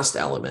the last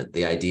element,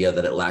 the idea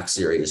that it lacks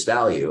serious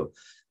value,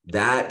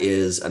 that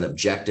is an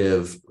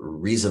objective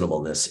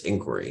reasonableness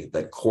inquiry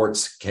that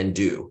courts can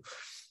do.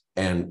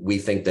 And we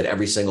think that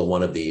every single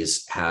one of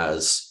these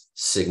has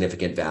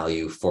significant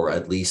value for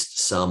at least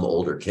some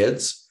older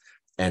kids.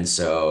 And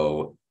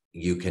so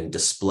you can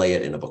display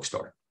it in a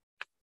bookstore.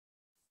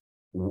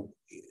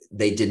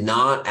 They did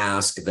not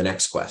ask the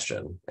next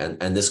question.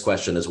 And this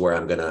question is where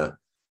I'm going to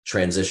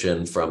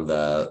transition from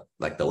the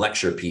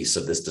lecture piece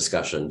of this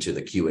discussion to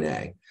the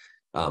Q&A.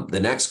 The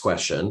next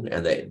question,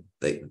 and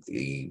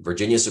the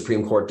Virginia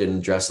Supreme Court didn't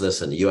address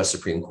this, and the US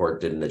Supreme Court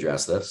didn't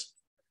address this,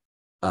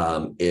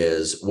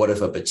 is what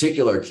if a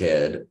particular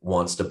kid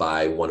wants to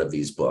buy one of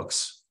these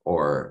books,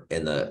 or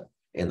in the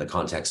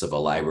context of a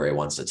library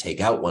wants to take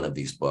out one of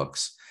these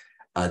books?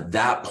 At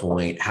that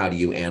point, how do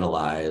you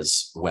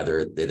analyze whether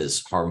it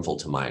is harmful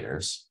to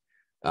minors?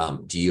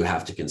 Do you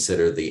have to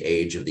consider the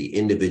age of the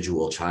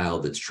individual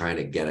child that's trying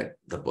to get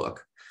the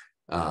book?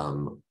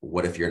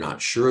 What if you're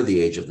not sure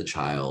the age of the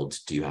child?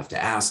 Do you have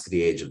to ask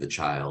the age of the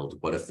child?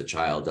 What if the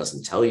child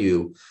doesn't tell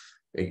you,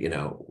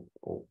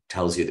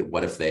 tells you that,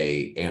 what if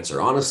they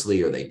answer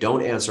honestly or they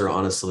don't answer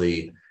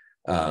honestly?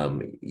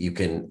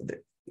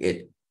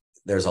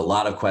 There's a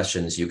lot of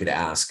questions you could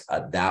ask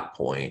at that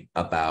point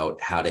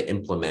about how to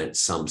implement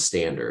some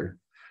standard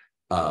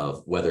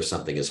of whether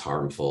something is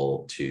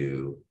harmful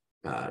to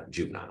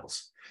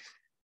juveniles.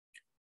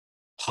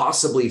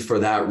 Possibly for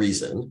that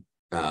reason,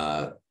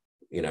 Idaho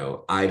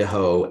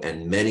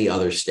and many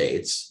other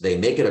states, they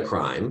make it a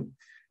crime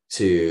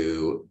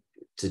to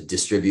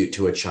distribute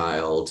to a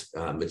child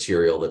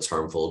material that's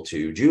harmful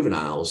to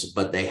juveniles,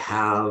 but they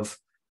have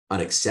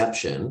an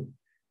exception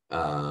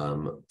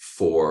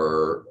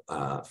for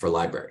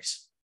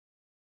libraries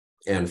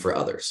and for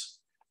others,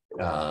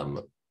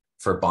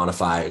 for bona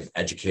fide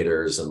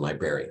educators and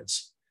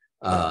librarians.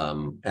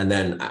 And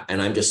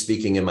I'm just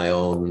speaking in my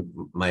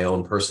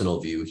own personal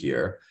view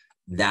here.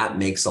 That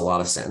makes a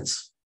lot of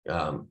sense,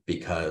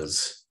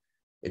 because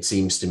it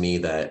seems to me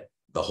that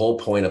the whole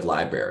point of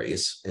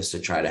libraries is to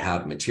try to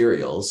have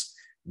materials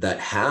that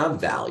have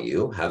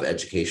value, have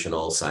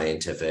educational,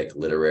 scientific,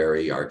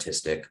 literary,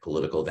 artistic,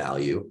 political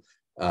value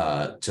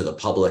to the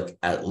public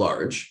at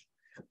large.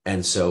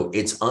 And so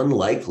it's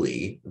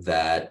unlikely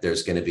that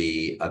there's going to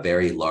be a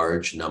very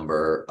large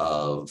number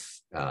of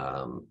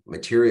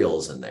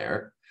materials in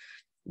there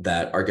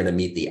that are going to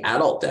meet the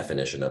adult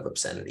definition of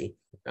obscenity,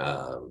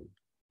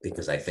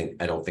 because I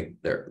don't think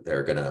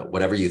they're going to,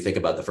 whatever you think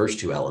about the first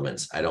two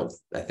elements, I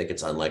think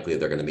it's unlikely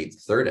they're going to meet the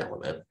third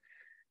element.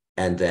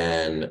 And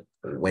then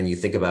when you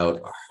think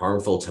about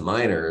harmful to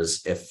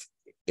minors, if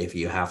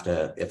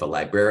a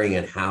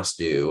librarian has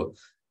to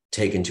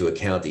take into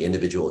account the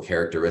individual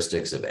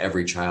characteristics of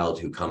every child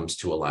who comes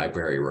to a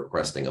library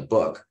requesting a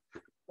book,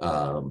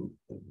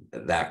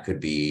 that could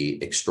be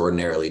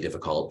extraordinarily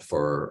difficult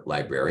for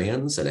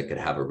librarians, and it could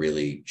have a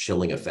really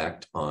chilling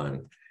effect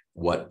on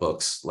what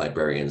books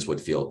librarians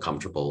would feel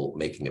comfortable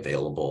making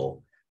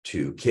available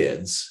to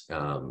kids.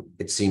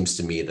 It seems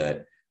to me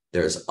that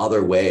there's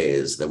other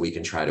ways that we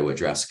can try to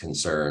address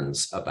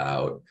concerns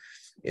about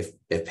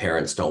if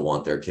parents don't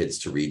want their kids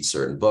to read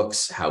certain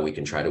books, how we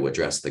can try to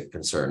address the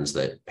concerns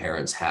that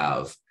parents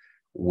have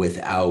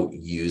without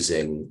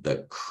using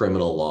the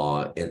criminal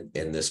law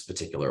in this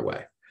particular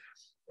way.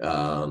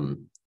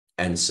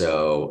 And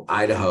so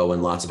Idaho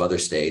and lots of other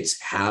states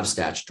have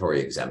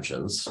statutory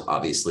exemptions.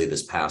 Obviously,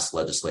 this past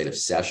legislative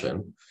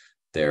session,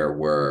 there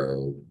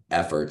were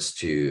efforts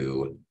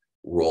to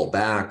roll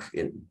back,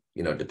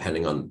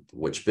 depending on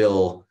which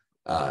bill,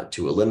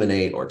 to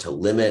eliminate or to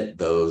limit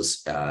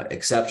those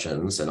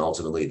exceptions. And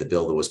ultimately, the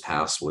bill that was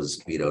passed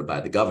was vetoed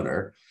by the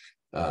governor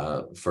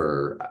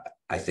for,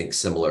 I think,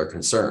 similar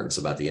concerns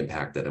about the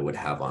impact that it would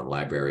have on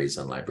libraries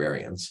and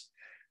librarians.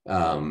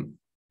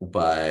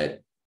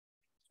 But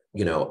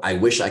I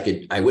wish I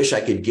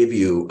could give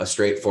you a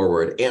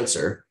straightforward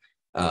answer.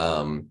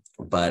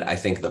 But I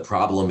think the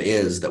problem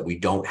is that we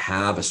don't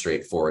have a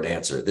straightforward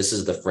answer. This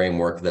is the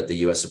framework that the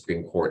U.S.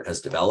 Supreme Court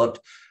has developed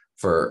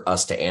for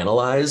us to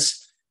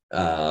analyze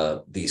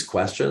these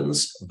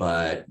questions,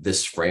 but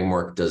this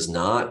framework does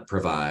not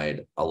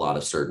provide a lot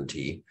of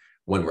certainty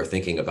when we're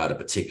thinking about a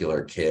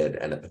particular kid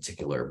and a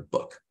particular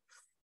book.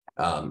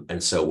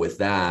 And so with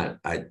that,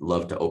 I'd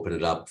love to open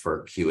it up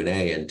for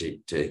Q&A and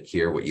to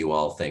hear what you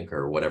all think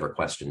or whatever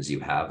questions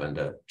you have and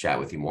to chat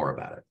with you more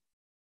about it.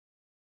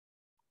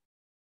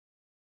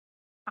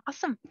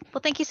 Awesome.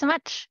 Well, thank you so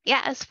much.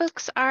 Yeah, as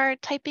folks are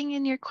typing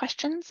in your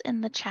questions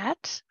in the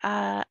chat,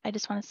 I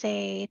just want to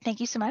say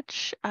thank you so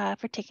much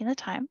for taking the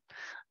time.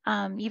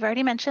 You've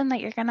already mentioned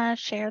that you're going to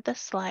share the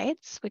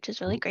slides, which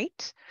is really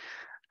great.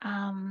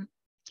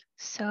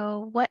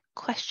 So what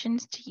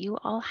questions do you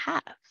all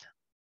have?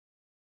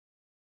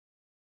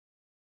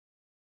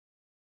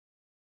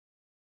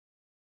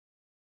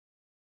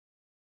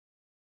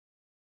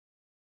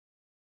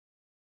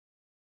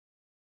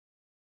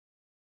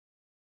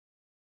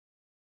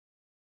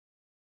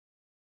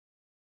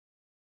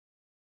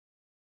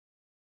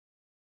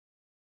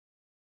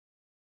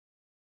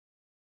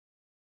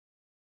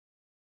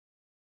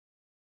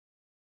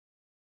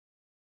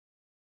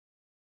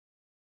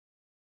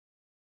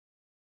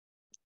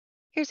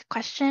 Here's a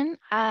question.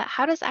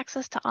 How does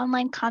access to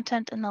online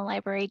content in the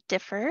library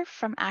differ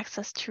from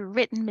access to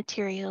written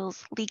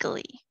materials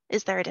legally?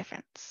 Is there a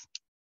difference?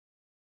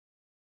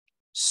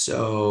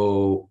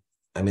 So,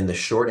 the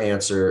short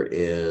answer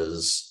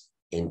is,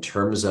 in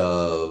terms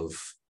of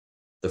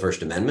the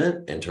First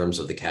Amendment, in terms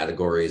of the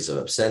categories of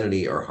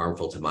obscenity or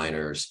harmful to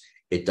minors,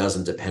 it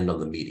doesn't depend on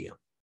the medium.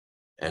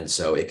 And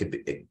so it could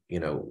be,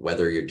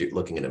 whether you're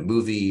looking at a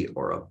movie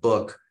or a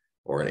book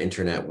or an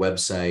internet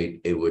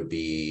website, it would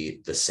be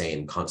the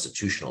same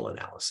constitutional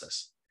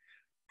analysis.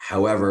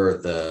 However,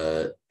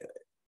 the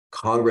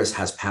Congress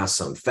has passed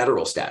some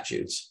federal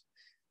statutes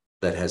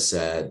that has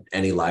said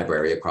any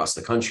library across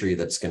the country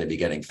that's going to be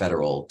getting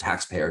federal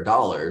taxpayer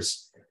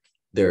dollars,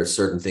 there are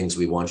certain things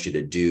we want you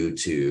to do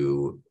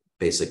to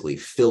basically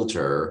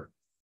filter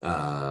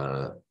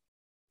the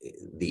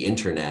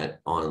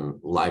internet on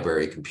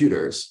library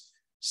computers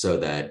so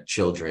that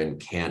children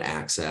can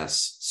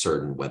access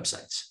certain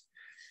websites.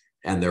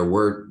 And there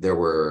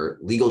were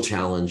legal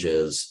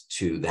challenges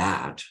to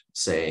that,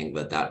 saying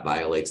that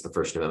violates the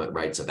First Amendment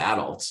rights of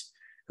adults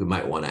who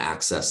might want to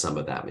access some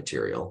of that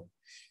material.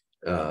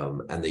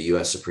 And the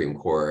U.S. Supreme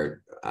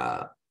Court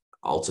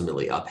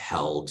ultimately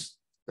upheld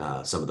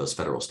some of those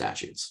federal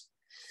statutes.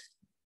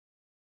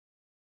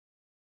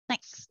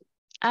 Nice.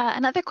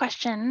 Another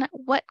question,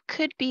 what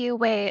could be a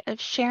way of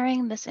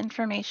sharing this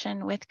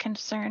information with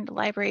concerned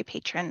library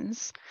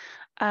patrons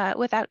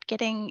without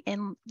getting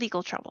in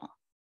legal trouble?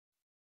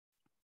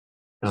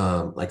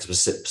 Like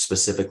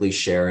specifically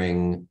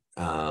sharing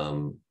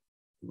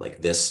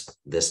like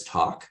this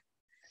talk?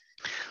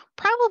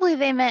 Probably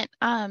they meant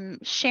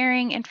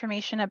sharing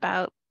information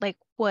about like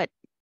what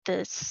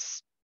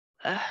this,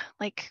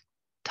 like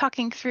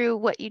talking through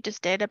what you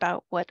just did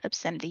about what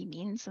obscenity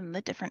means and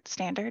the different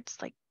standards,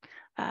 like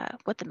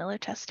what the Miller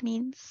test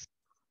means.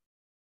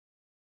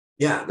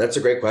 Yeah, that's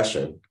a great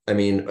question. For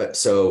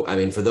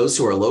those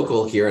who are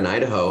local here in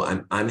Idaho,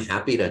 I'm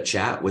happy to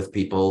chat with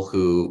people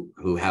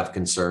who have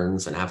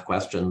concerns and have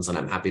questions, and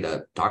I'm happy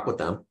to talk with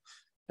them,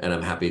 and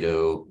I'm happy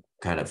to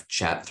kind of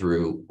chat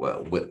through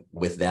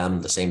with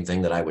them the same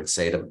thing that I would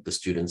say to the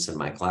students in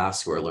my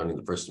class who are learning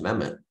the First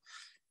Amendment.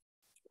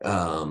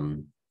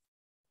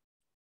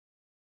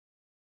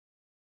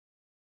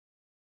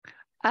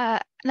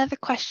 Another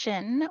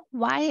question,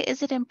 why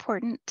is it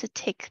important to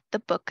take the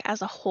book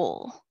as a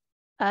whole?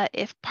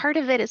 If part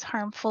of it is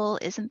harmful,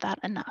 isn't that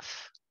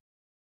enough?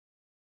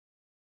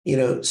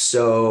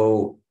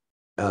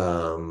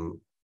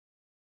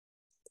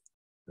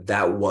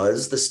 That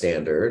was the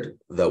standard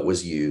that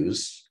was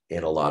used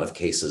in a lot of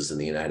cases in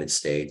the United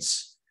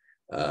States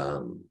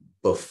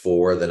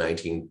before the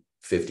 1950s,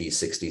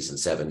 60s, and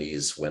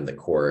 70s when the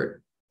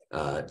court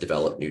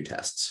developed new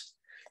tests.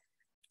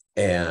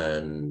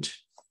 And,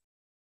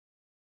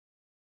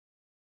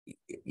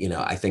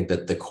 I think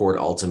that the court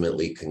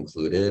ultimately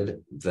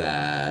concluded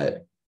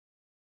that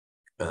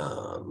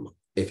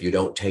if you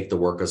don't take the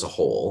work as a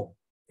whole,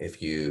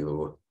 if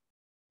you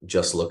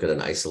just look at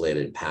an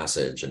isolated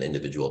passage, an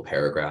individual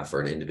paragraph,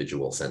 or an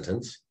individual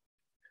sentence,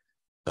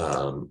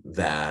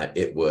 that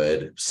it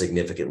would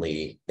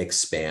significantly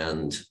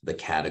expand the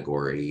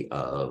category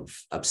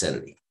of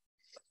obscenity.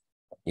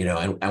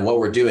 And what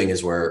we're doing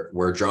is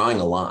we're drawing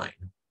a line,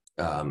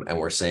 and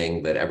we're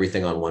saying that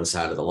everything on one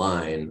side of the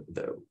line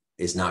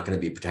is not going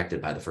to be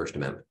protected by the First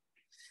Amendment.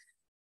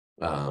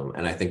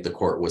 And I think the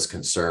court was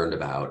concerned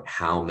about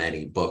how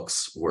many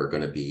books were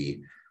going to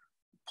be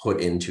put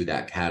into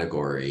that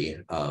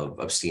category of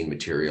obscene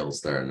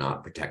materials that are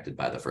not protected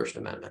by the First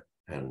Amendment.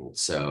 And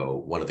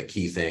so one of the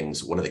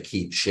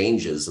key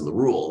changes in the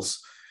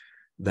rules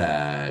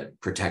that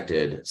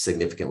protected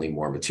significantly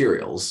more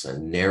materials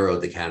and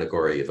narrowed the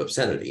category of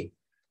obscenity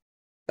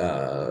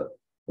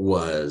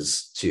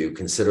was to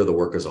consider the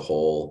work as a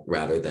whole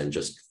rather than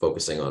just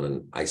focusing on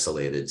an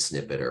isolated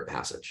snippet or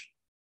passage.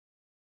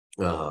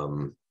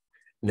 Now,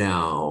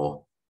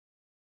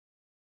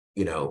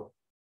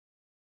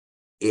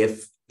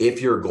 if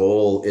your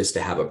goal is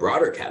to have a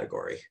broader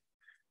category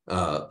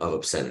of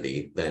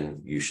obscenity, then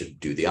you should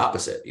do the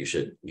opposite. You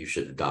should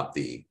adopt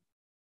the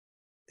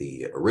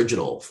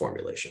original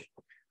formulation.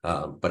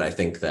 But I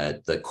think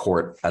that the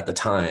court at the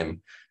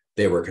time,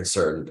 they were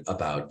concerned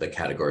about the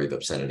category of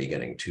obscenity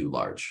getting too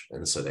large.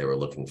 And so they were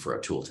looking for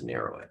a tool to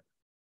narrow it.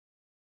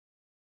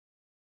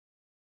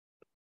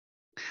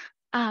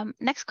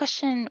 Next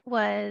question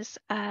was,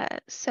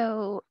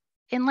 so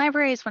in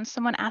libraries, when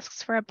someone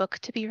asks for a book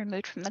to be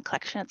removed from the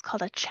collection, it's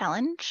called a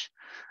challenge.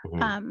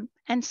 Mm-hmm.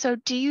 And so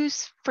do you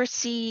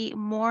foresee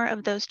more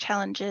of those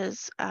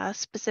challenges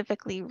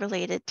specifically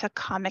related to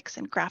comics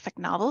and graphic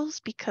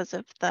novels because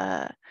of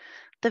the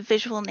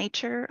visual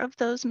nature of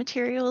those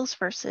materials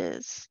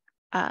versus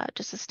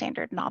just a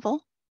standard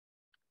novel?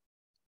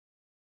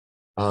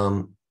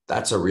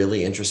 That's a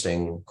really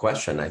interesting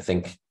question. I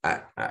think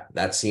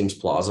that seems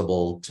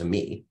plausible to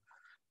me.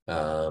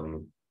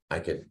 I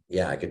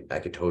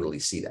could totally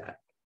see that.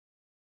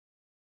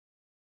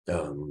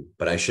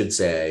 But I should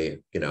say,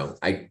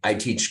 I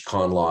teach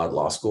con law at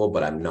law school,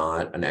 but I'm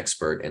not an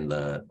expert in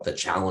the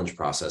challenge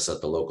process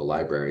at the local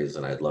libraries,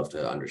 and I'd love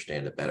to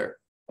understand it better.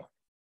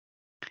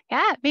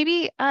 Yeah,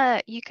 maybe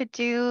you could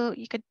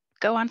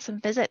go on some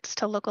visits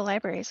to local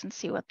libraries and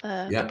see what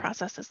the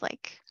process is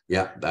like.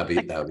 Yeah, that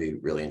would be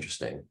really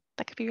interesting.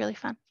 That could be really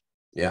fun.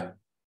 Yeah.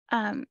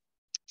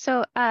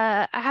 So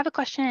I have a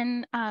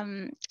question.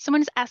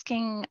 Someone is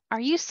asking, are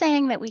you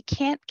saying that we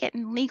can't get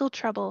in legal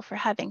trouble for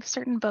having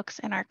certain books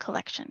in our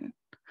collection?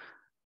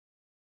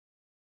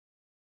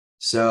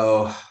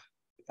 So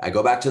I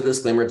go back to the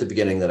disclaimer at the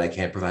beginning that I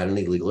can't provide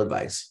any legal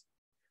advice.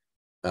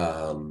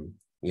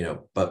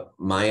 But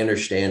my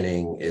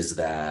understanding is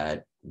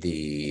that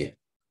the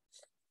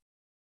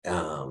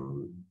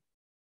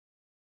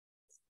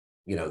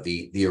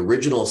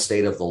original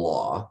state of the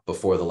law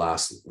before the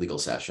last legal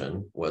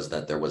session was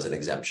that there was an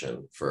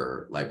exemption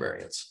for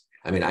librarians.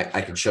 I mean,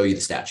 I can show you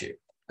the statute.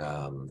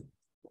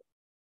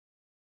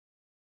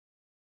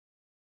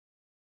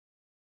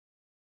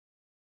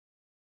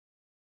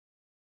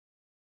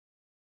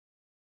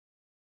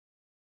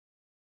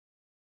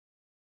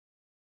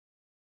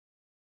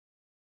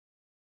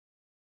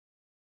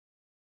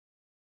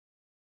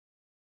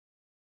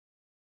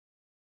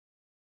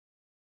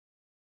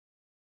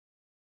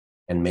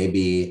 And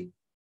maybe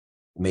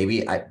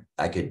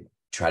I could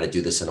try to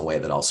do this in a way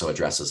that also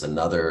addresses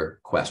another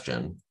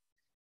question,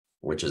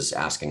 which is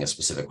asking a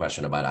specific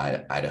question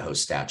about Idaho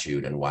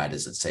statute and why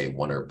does it say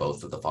one or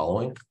both of the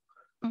following?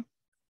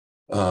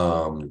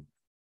 So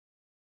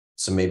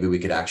maybe we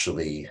could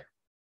actually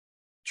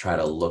try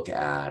to look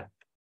at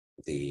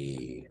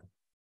the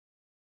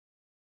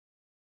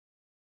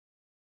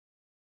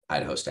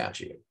Idaho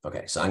statute.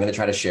 Okay, so I'm going to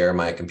try to share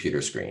my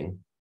computer screen.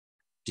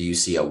 Do you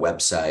see a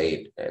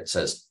website? It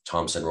says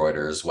Thomson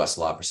Reuters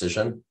Westlaw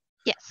Precision.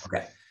 Yes.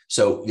 Okay.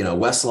 So,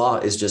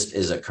 Westlaw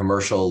is a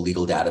commercial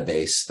legal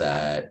database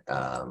that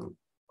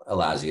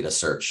allows you to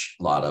search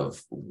a lot of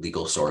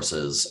legal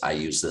sources. I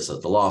use this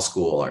at the law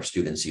school. Our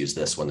students use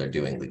this when they're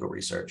doing legal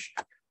research.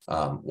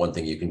 One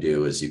thing you can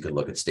do is you can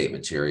look at state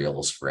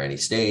materials for any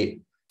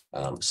state,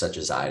 such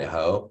as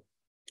Idaho,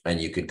 and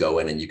you could go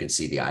in and you can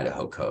see the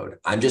Idaho code.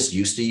 I'm just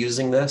used to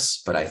using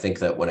this, but I think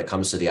that when it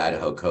comes to the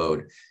Idaho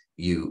code,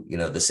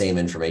 the same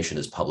information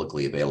is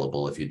publicly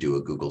available. If you do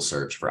a Google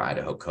search for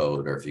Idaho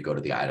code, or if you go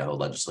to the Idaho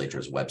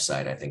legislature's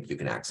website, I think you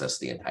can access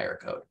the entire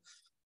code.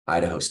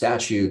 Idaho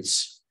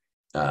statutes,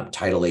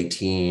 Title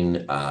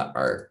 18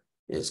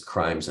 is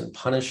crimes and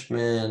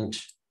punishment.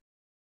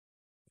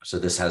 So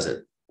this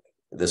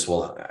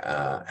will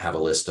have a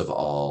list of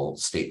all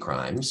state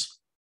crimes,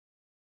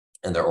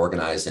 and they're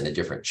organized into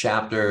different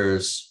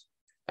chapters.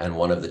 and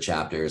one of the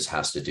chapters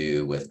has to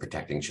do with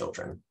protecting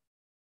children.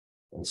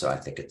 And so I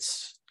think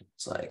it's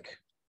like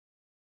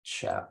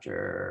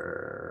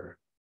chapter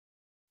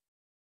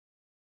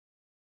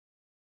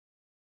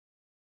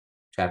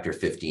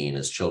 15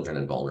 is children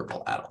and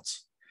vulnerable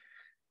adults.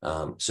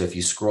 So if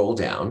you scroll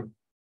down,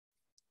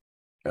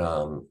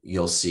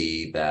 you'll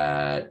see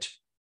that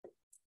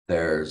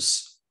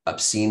there's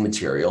obscene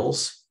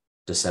materials,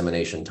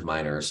 dissemination to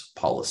minors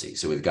policy.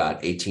 So we've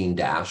got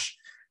 18-1513,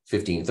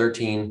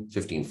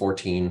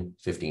 1514,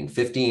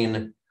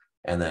 1515,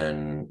 and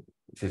then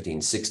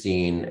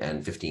 1516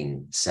 and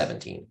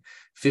 1517.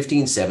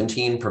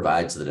 1517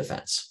 provides the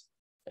defense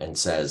and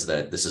says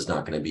that this is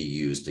not going to be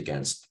used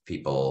against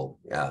people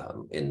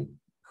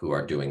who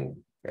are doing.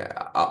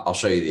 I'll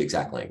show you the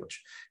exact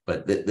language,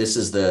 but this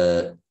is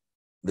the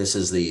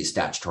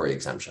statutory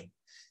exemption.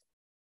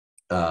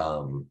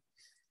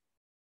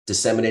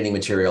 Disseminating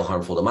material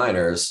harmful to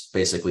minors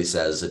basically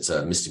says it's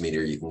a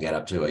misdemeanor. You can get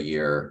up to a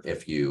year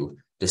if you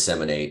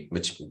disseminate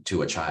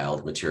to a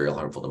child material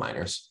harmful to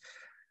minors.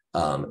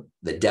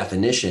 The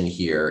definition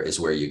here is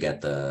where you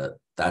get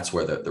that's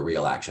where the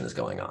real action is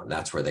going on.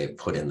 That's where they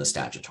put in the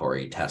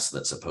statutory test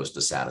that's supposed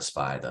to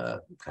satisfy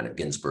the kind of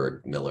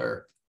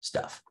Ginsburg-Miller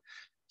stuff.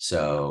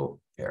 So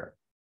here,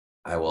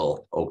 I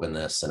will open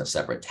this in a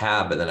separate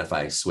tab, and then if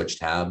I switch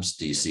tabs,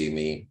 do you see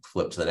me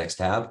flip to the next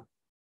tab?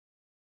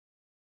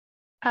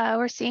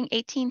 We're seeing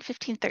 18,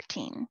 15,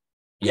 13.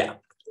 Yeah.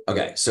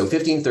 Okay. So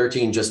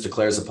 1513 just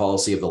declares a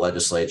policy of the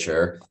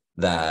legislature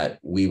that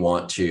we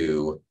want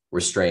to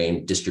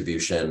restrain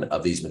distribution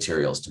of these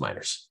materials to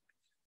minors.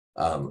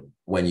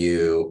 When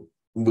you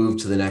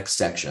move to the next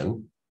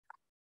section,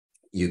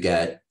 you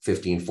get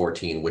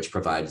 1514, which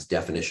provides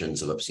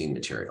definitions of obscene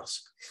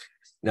materials.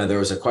 Now, there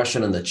was a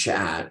question in the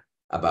chat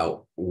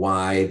about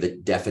why the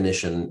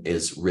definition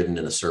is written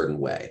in a certain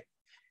way.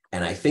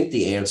 And I think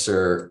the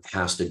answer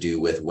has to do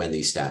with when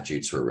these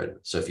statutes were written.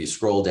 So if you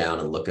scroll down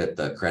and look at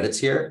the credits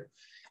here,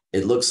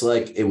 it looks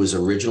like it was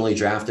originally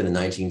drafted in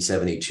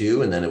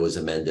 1972, and then it was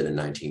amended in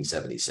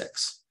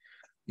 1976.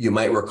 You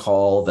might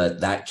recall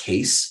that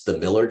case, the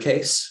Miller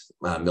case,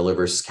 Miller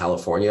versus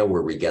California,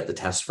 where we get the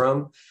test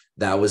from,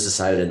 that was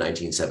decided in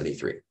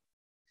 1973.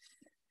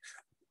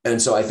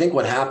 And so I think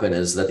what happened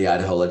is that the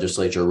Idaho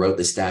legislature wrote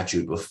the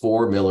statute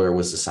before Miller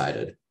was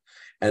decided,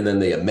 and then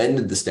they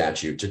amended the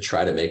statute to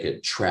try to make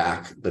it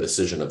track the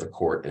decision of the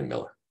court in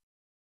Miller.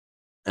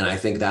 And I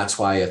think that's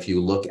why if you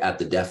look at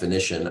the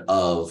definition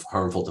of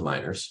harmful to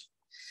minors,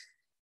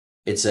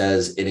 it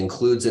says it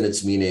includes in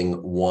its meaning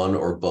one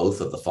or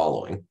both of the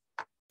following.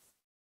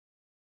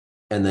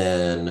 And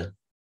then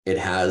it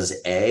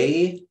has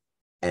A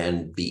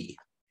and B.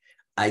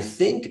 I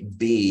think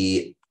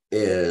B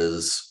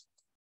is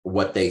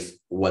what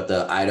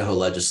the Idaho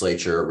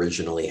legislature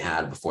originally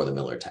had before the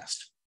Miller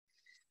test.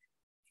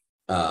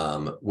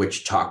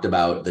 Which talked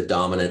about the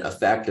dominant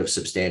effect of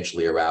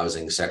substantially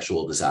arousing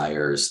sexual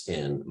desires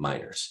in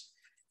minors.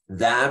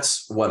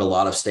 That's what a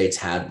lot of states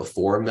had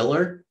before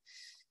Miller.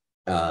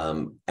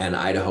 And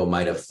Idaho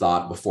might have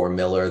thought before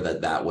Miller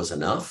that that was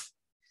enough.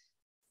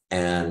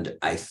 And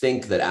I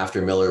think that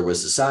after Miller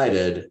was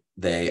decided,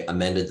 they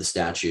amended the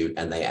statute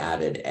and they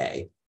added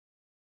A.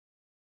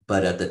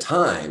 But at the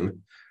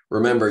time,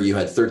 remember, you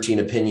had 13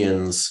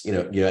 opinions,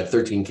 you had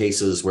 13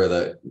 cases where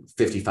the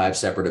 55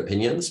 separate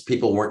opinions,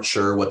 people weren't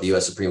sure what the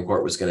US Supreme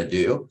Court was going to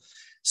do.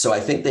 So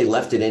I think they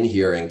left it in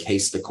here in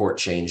case the court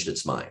changed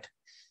its mind.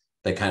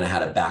 They kind of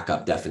had a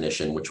backup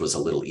definition, which was a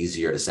little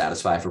easier to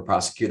satisfy for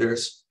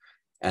prosecutors.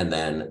 And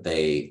then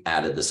they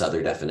added this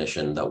other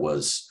definition that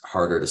was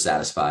harder to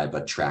satisfy,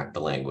 but tracked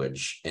the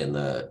language in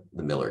the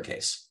Miller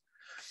case.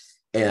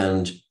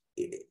 And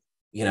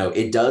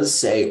it does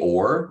say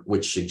or,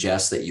 which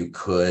suggests that you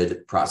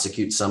could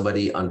prosecute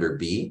somebody under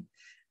B.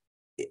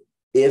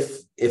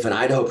 If an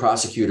Idaho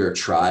prosecutor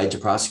tried to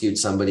prosecute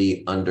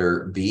somebody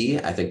under B,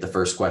 I think the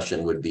first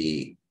question would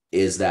be,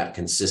 is that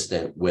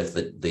consistent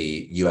with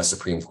the US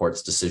Supreme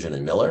Court's decision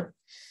in Miller?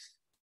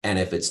 And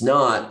if it's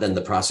not, then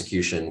the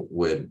prosecution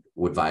would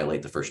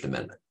violate the First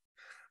Amendment.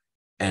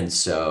 And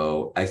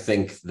so I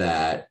think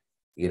that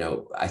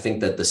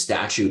the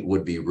statute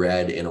would be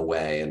read in a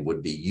way and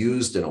would be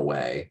used in a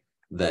way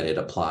that it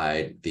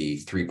applied the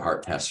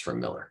three-part test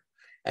from Miller.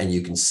 And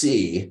you can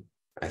see,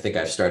 I think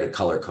I've started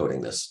color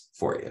coding this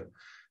for you,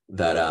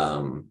 that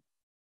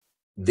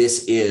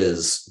this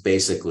is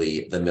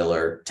basically the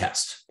Miller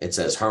test. It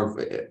says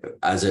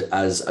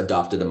as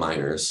adopted to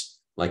minors,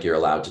 like you're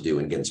allowed to do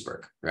in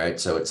Ginsburg, right?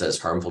 So it says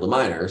harmful to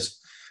minors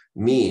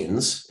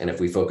means, and if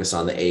we focus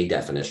on the A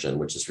definition,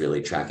 which is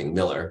really tracking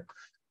Miller,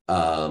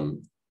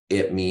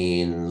 it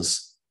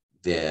means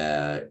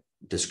the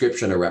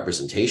description or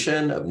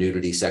representation of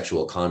nudity,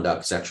 sexual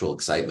conduct, sexual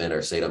excitement, or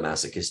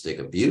sadomasochistic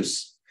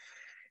abuse.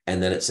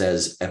 And then it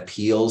says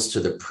appeals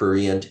to the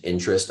prurient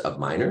interest of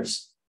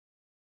minors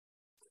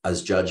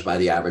as judged by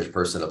the average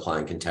person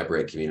applying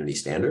contemporary community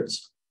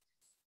standards.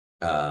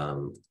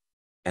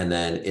 And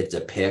then it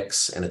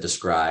depicts and it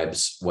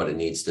describes what it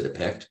needs to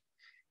depict.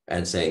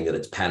 and saying that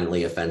it's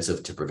patently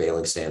offensive to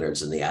prevailing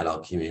standards in the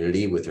adult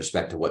community with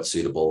respect to what's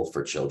suitable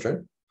for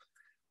children.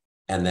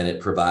 And then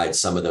it provides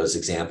some of those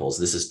examples.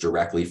 This is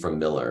directly from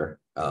Miller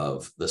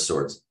of the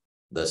sorts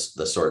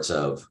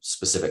of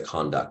specific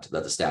conduct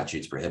that the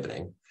statute's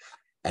prohibiting.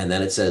 And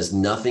then it says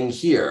nothing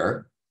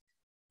here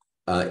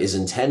is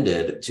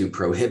intended to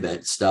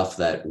prohibit stuff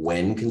that,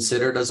 when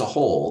considered as a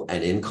whole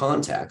and in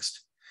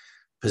context,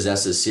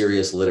 possesses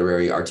serious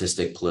literary,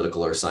 artistic,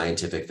 political, or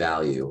scientific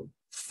value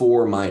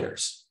for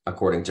minors,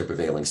 according to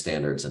prevailing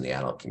standards in the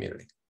adult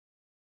community.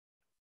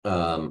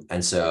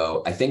 And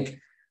so I think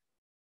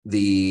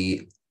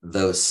the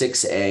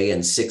 6A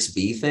and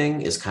 6B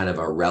thing is kind of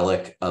a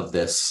relic of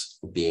this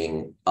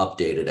being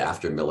updated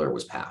after Miller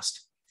was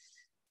passed.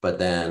 But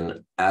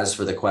then as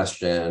for the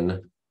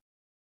question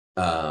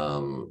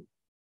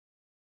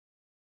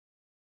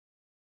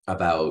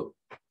about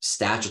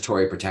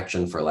statutory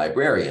protection for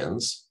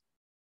librarians,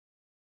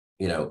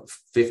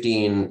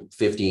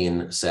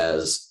 1515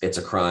 says it's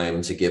a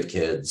crime to give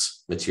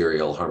kids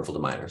material harmful to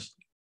minors.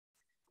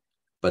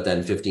 But then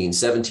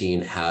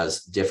 1517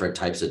 has different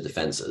types of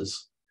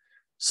defenses.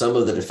 Some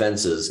of the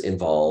defenses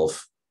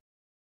involve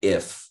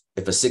if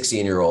a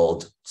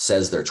 16-year-old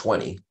says they're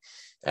 20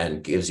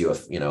 and gives you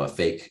a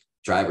fake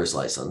driver's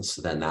license,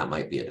 then that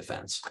might be a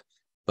defense.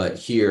 But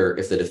here,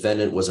 if the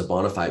defendant was a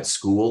bona fide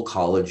school,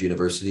 college,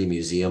 university,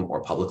 museum,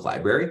 or public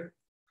library,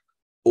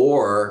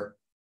 or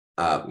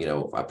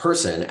a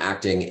person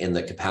acting in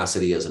the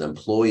capacity as an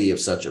employee of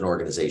such an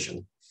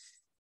organization,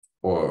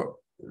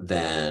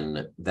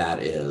 then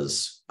that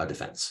is a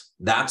defense.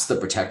 That's the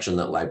protection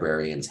that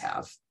librarians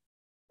have.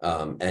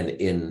 And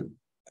in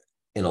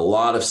a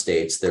lot of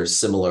states, there's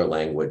similar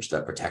language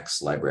that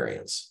protects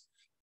librarians.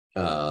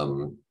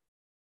 And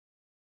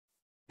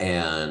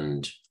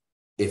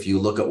if you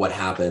look at what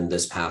happened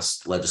this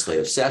past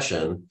legislative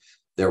session,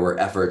 there were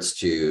efforts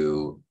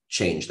to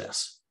change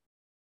this.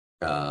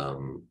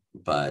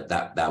 But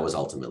that was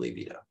ultimately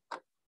vetoed.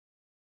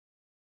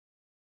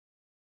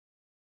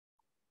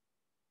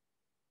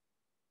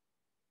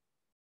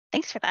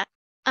 Thanks for that.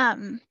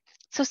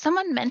 So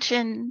someone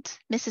mentioned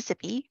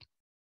Mississippi.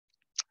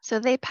 So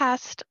they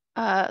passed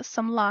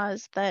some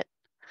laws that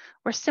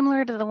were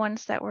similar to the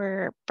ones that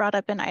were brought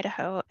up in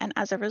Idaho. And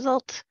as a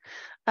result,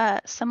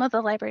 some of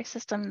the library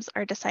systems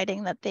are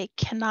deciding that they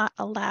cannot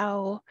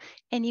allow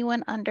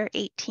anyone under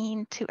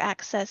 18 to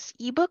access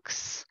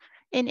ebooks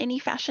in any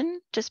fashion,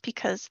 just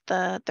because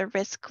the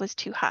risk was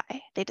too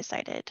high, they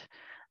decided.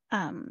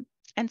 And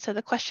so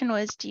the question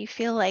was, do you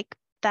feel like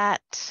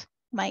that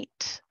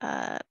might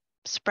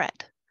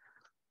spread?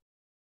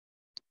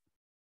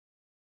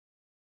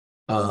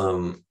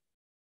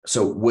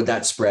 So would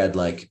that spread,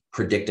 like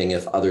predicting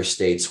if other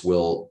states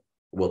will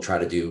try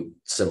to do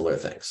similar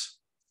things?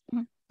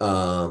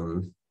 Mm-hmm.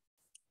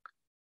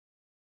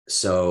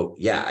 So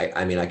yeah,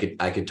 I mean,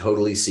 I could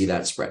totally see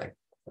that spreading,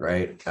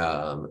 right?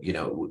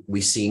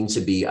 We seem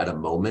to be at a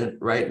moment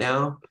right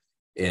now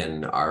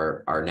in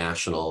our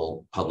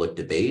national public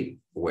debate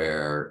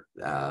where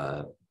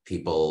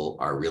people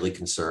are really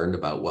concerned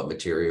about what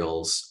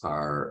materials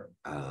are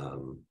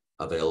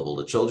available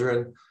to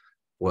children,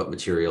 what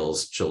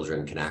materials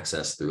children can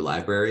access through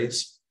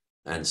libraries.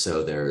 And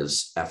so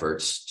there's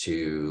efforts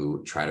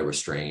to try to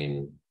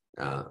restrain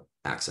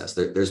access.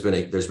 There's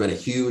been a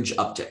huge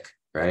uptick,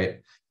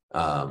 right?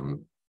 I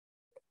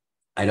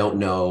don't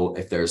know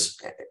if there's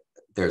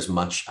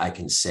much I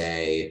can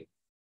say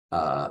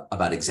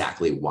about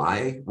exactly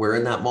why we're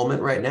in that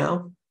moment right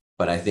now,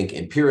 but I think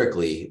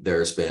empirically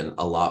there's been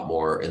a lot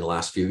more in the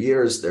last few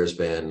years. There's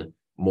been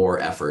more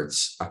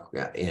efforts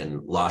in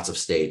lots of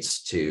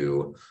states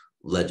to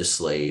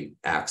legislate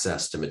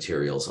access to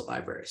materials at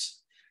libraries.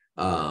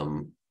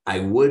 I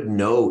would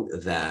note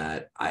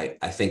that I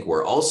think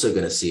we're also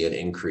going to see an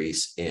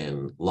increase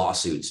in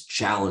lawsuits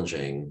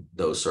challenging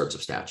those sorts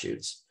of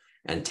statutes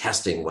and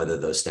testing whether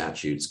those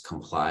statutes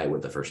comply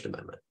with the First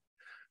Amendment.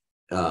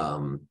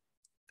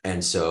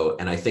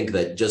 And I think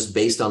that just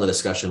based on the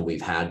discussion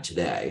we've had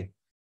today,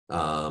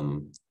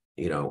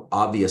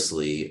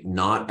 obviously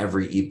not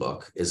every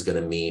ebook is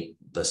going to meet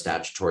the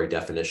statutory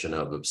definition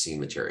of obscene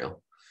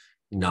material.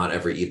 Not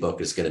every ebook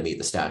is going to meet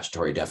the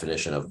statutory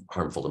definition of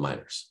harmful to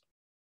minors,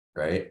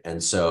 right?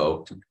 And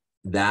so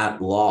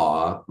that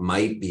law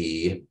might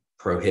be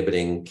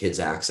prohibiting kids'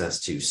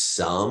 access to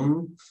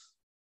some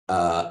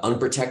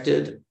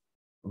unprotected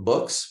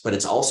books, but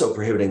it's also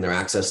prohibiting their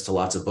access to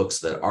lots of books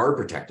that are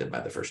protected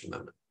by the First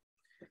Amendment.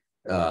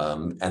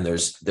 And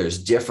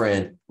there's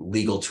different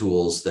legal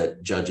tools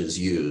that judges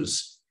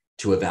use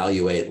to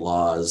evaluate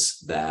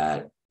laws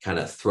that kind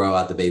of throw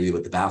out the baby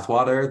with the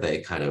bathwater. They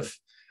kind of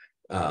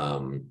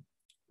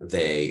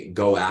they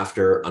go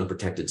after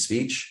unprotected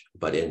speech,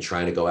 but in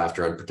trying to go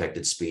after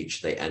unprotected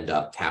speech, they end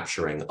up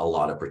capturing a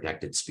lot of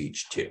protected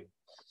speech too.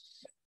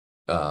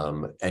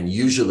 And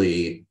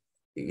usually,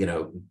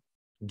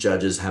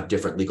 judges have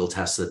different legal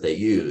tests that they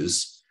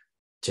use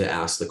to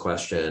ask the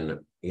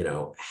question,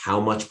 how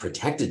much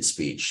protected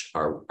speech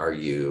are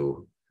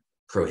you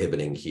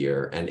prohibiting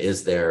here? And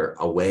is there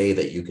a way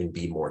that you can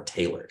be more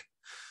tailored?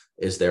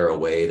 Is there a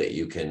way that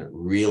you can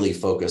really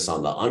focus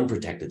on the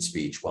unprotected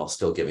speech while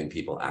still giving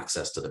people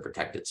access to the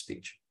protected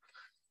speech?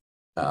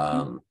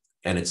 And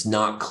it's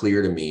not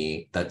clear to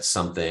me that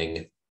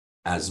something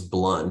as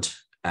blunt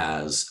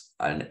as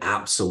an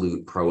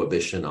absolute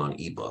prohibition on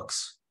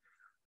ebooks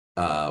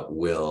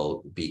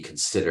will be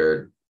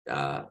considered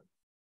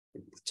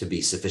to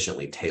be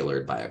sufficiently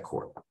tailored by a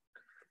court.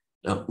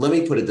 Now, let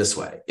me put it this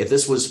way. If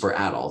this was for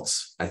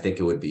adults, I think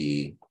it would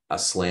be a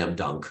slam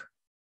dunk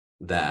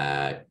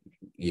that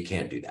you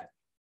can't do that.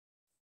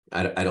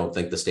 I don't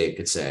think the state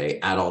could say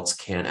adults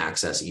can't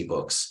access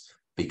ebooks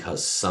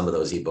because some of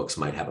those ebooks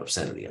might have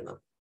obscenity in them,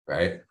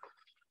 right?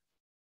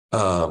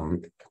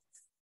 But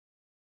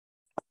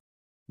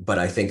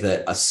I think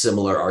that a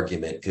similar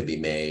argument could be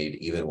made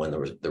even when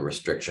the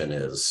restriction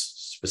is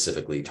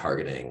specifically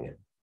targeting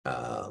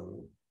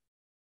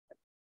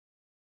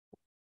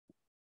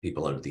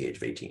people under the age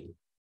of 18.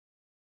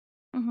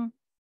 Mm-hmm.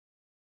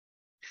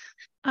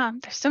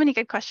 There's so many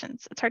good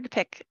questions. It's hard to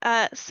pick.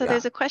 So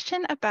there's a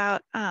question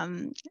about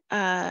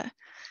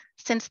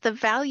since the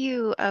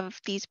value of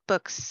these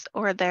books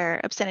or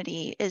their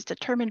obscenity is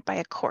determined by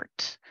a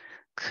court,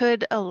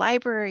 could a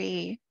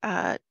library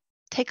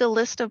take a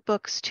list of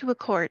books to a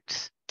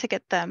court to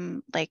get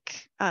them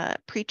like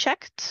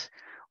pre-checked,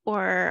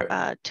 or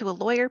to a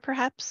lawyer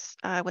perhaps?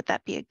 Would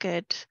that be a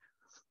good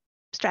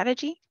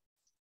strategy?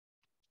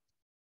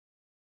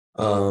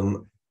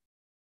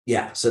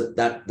 Yeah, so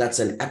that's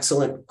an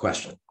excellent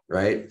question,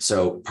 right?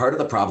 So part of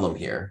the problem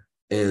here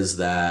is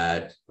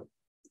that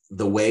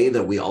the way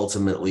that we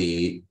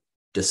ultimately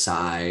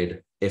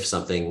decide if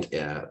something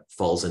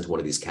falls into one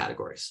of these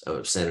categories of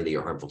obscenity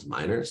or harmful to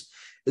minors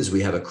is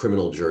we have a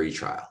criminal jury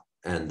trial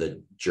and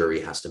the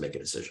jury has to make a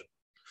decision.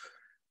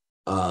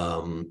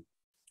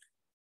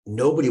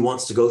 Nobody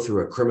wants to go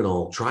through a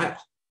criminal trial,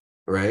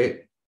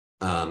 right?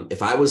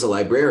 If I was a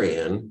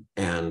librarian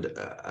and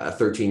a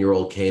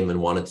 13-year-old came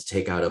and wanted to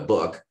take out a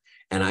book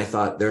and I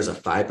thought there's a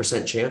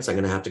 5% chance I'm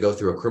going to have to go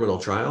through a criminal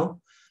trial,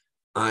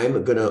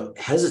 I'm going to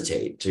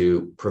hesitate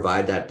to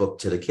provide that book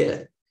to the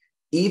kid.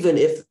 Even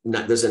if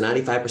there's a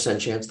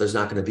 95% chance there's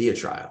not going to be a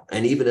trial.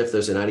 And even if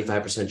there's a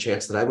 95%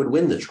 chance that I would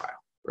win the trial,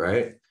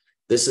 right?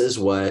 This is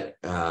what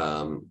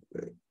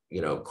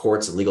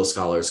courts and legal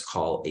scholars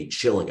call a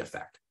chilling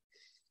effect,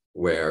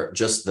 where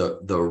just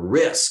the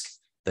risk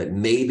that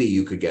maybe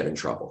you could get in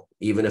trouble,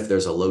 even if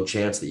there's a low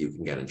chance that you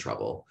can get in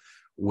trouble,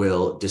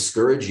 will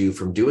discourage you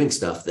from doing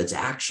stuff that's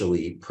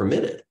actually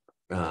permitted,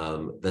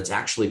 that's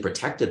actually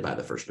protected by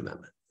the First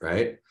Amendment,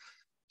 right?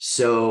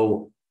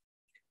 So,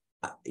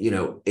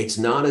 it's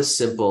not as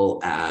simple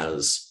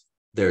as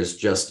there's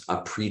just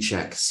a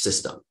pre-check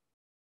system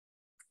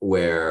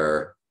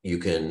where you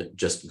can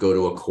just go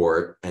to a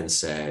court and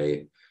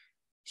say,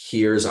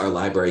 here's our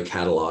library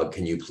catalog,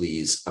 can you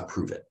please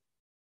approve it,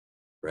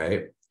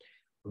 right?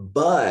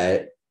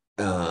 But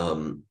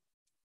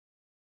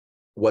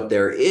what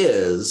there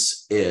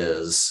is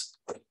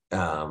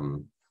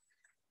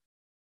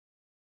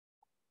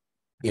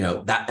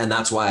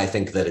that's why I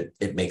think that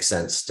it makes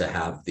sense to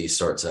have these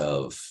sorts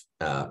of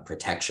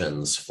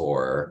protections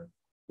for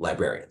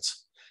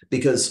librarians,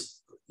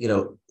 because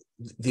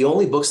the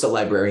only books that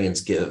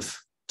librarians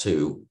give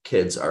to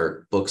kids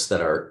are books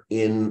that are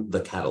in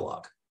the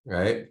catalog,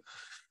 right?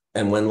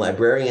 And when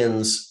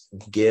librarians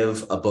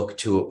give a book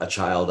to a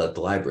child at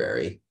the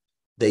library,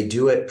 they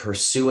do it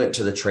pursuant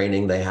to the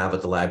training they have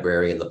at the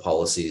library and the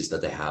policies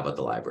that they have at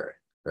the library,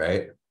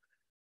 right?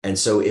 And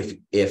so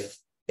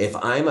if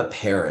I'm a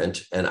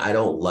parent and I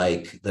don't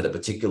like that a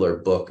particular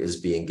book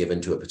is being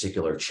given to a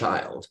particular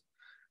child,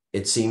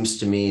 it seems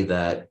to me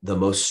that the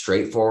most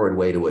straightforward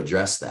way to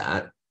address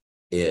that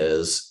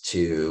is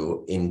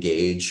to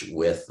engage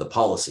with the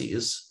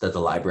policies that the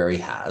library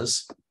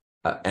has.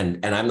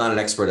 And I'm not an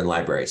expert in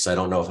libraries, so I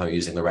don't know if I'm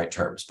using the right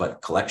terms,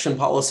 but collection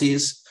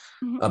policies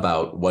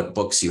about what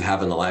books you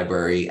have in the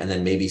library, and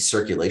then maybe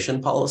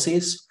circulation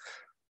policies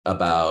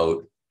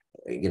about,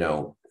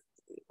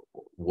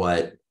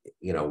 what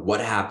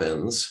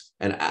happens.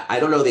 And I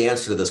don't know the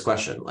answer to this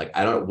question. Like,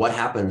 I don't know what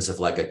happens if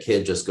like a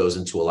kid just goes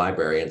into a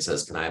library and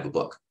says, can I have a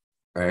book?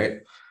 Right.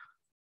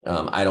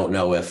 I don't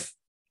know if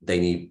they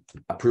need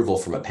approval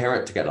from a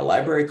parent to get a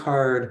library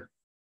card.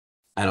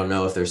 I don't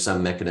know if there's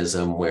some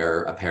mechanism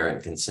where a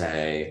parent can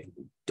say,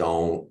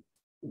 don't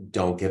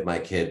give my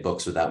kid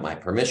books without my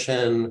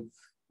permission,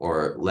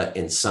 or let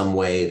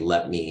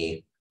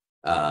me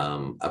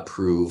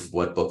approve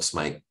what books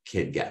my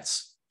kid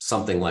gets.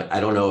 Something like,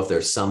 I don't know if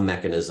there's some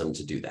mechanism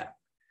to do that.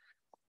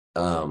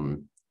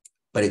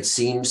 But it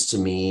seems to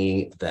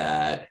me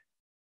that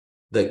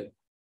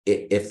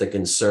if the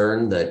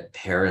concern that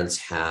parents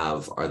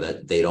have are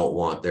that they don't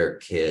want their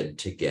kid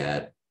to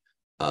get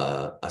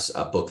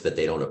a book that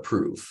they don't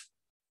approve,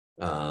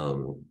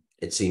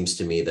 it seems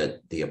to me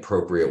that the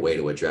appropriate way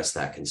to address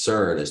that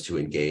concern is to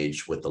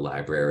engage with the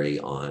library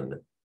on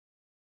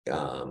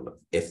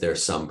if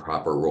there's some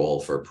proper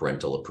role for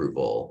parental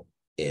approval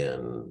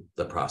in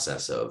the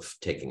process of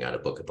taking out a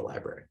book at the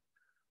library.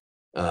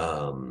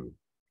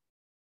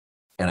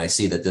 And I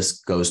see that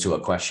this goes to a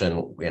question,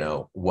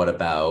 what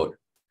about,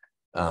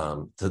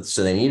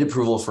 so they need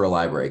approval for a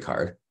library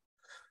card.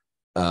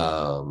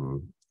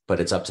 But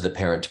it's up to the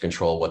parent to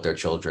control what their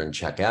children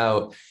check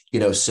out.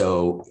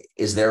 So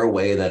is there a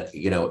way that,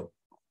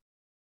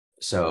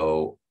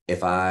 so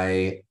if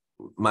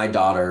my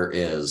daughter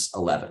is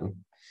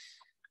 11,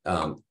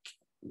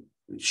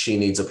 she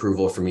needs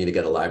approval for me to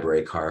get a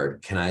library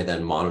card. Can I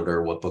then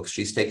monitor what books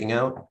she's taking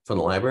out from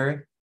the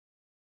library?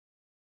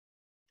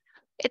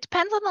 It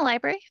depends on the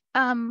library.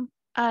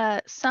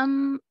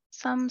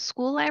 Some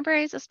school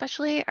libraries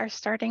especially are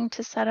starting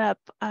to set up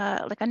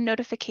like a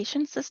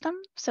notification system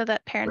so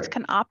that parents Right.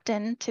 can opt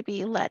in to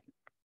be let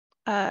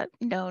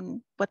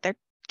known what their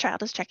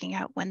child is checking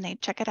out when they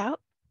check it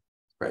out.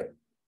 Right.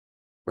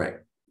 Right.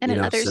 And in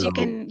others, So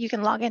you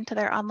can log into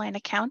their online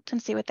account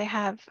and see what they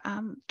have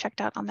checked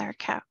out on their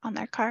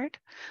card.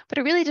 But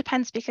it really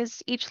depends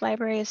because each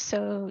library is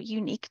so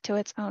unique to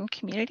its own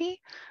community,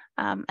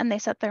 and they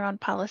set their own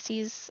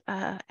policies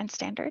and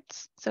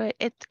standards. So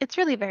it's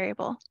really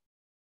variable.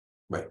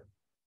 right.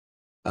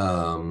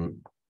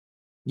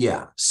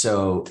 Yeah.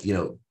 So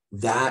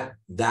that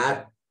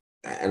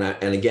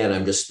and again,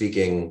 I'm just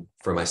speaking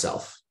for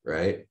myself,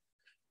 right?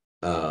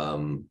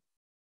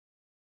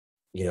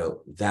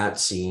 That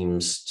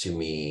seems to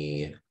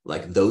me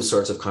like those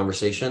sorts of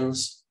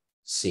conversations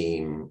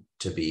seem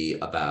to be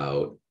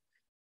about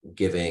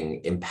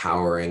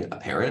empowering a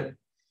parent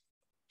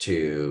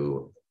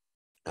to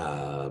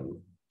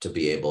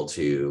be able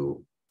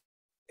to,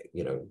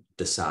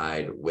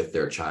 decide with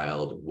their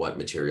child what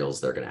materials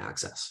they're going to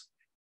access.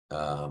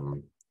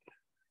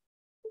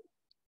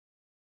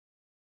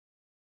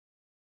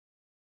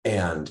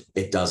 And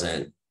it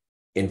doesn't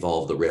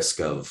involve the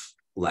risk of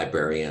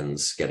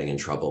librarians getting in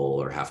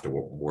trouble or have to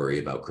worry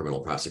about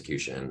criminal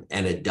prosecution.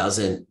 And it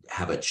doesn't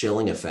have a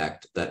chilling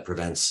effect that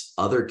prevents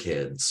other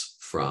kids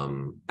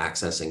from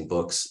accessing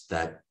books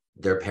that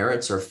their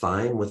parents are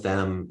fine with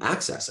them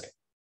accessing,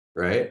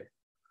 right?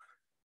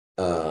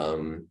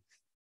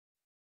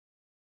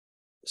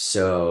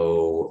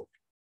 So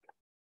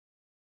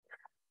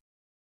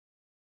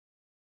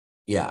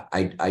yeah,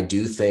 I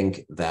do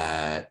think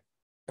that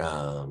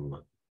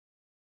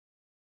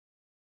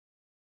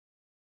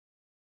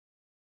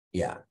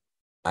yeah,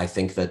 I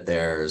think that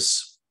there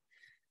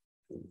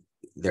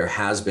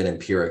has been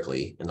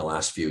empirically in the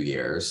last few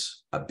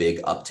years a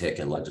big uptick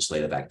in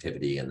legislative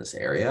activity in this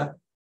area.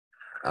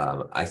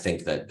 I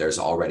think that there's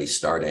already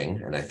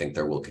starting, and I think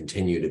there will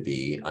continue to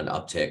be an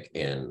uptick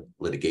in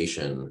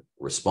litigation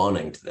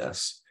responding to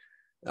this,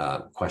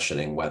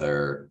 questioning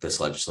whether this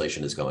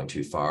legislation is going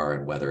too far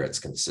and whether it's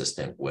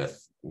consistent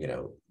with,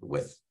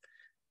 with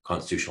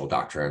constitutional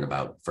doctrine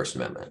about First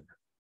Amendment.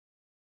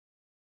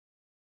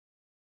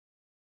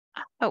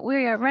 But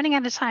we are running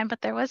out of time, but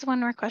there was one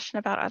more question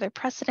about other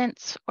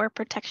precedents or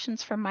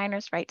protections for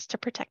minors' rights to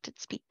protected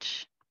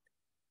speech.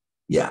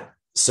 Yeah,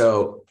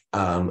 so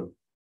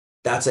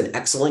that's an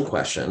excellent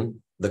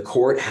question. The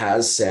court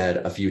has said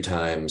a few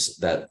times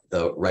that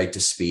the right to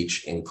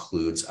speech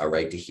includes a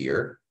right to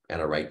hear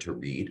and a right to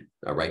read,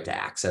 a right to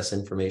access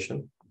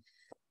information.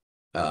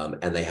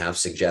 And they have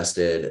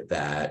suggested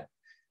that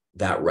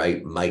that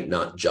right might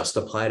not just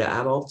apply to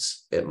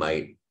adults.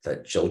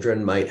 That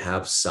children might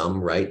have some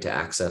right to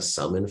access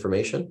some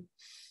information.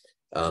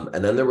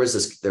 And then there was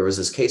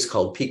this case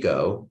called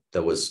Pico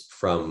that was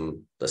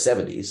from the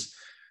 70s.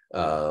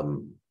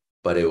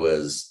 But it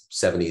was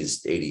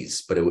 70s,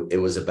 80s, but it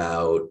was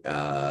about,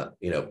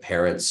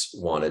 parents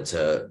wanted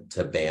to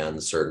ban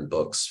certain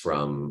books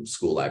from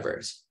school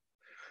libraries.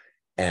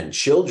 And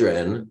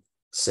children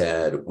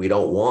said, we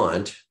don't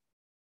want,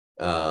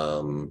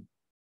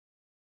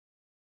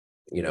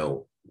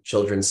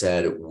 children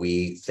said,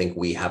 we think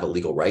we have a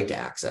legal right to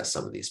access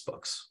some of these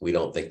books. We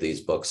don't think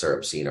these books are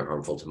obscene or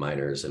harmful to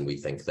minors, and we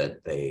think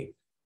that they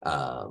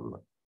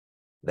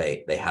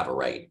have a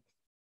right.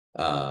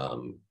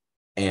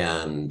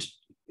 And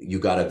you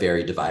got a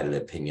very divided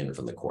opinion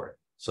from the court.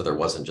 So there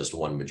wasn't just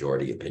one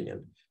majority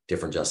opinion.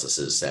 Different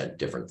justices said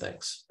different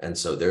things. And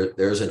so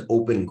there's an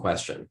open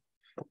question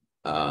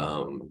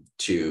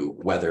to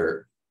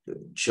whether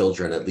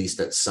children, at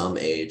least at some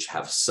age,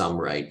 have some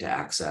right to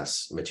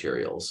access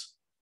materials,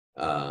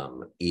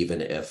 even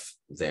if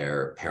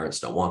their parents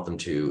don't want them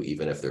to,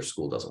 even if their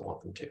school doesn't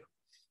want them to.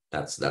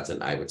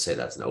 I would say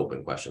that's an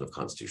open question of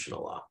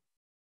constitutional law.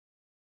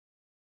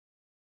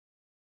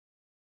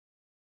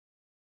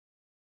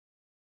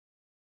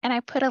 And I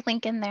put a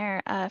link in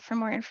there for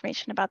more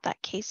information about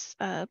that case,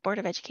 Board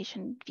of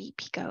Education v.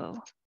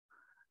 Pico,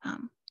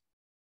 because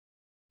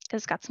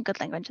it's got some good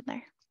language in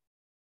there.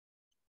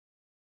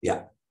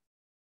 Yeah.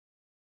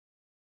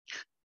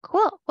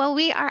 Cool. Well,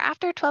 we are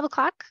after 12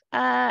 o'clock.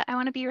 I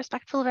want to be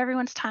respectful of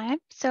everyone's time.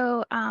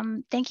 So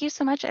thank you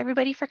so much,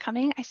 everybody, for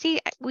coming. I see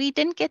we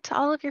didn't get to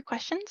all of your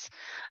questions.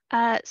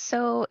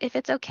 So if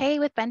it's okay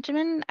with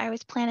Benjamin, I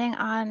was planning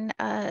on,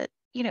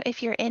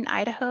 if you're in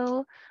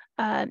Idaho,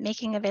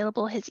 making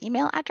available his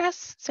email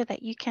address so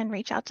that you can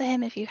reach out to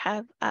him if you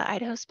have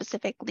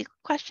Idaho-specific legal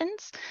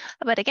questions.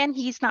 But again,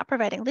 he's not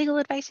providing legal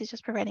advice, he's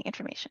just providing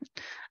information.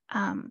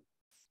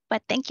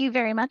 But thank you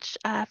very much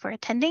for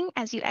attending.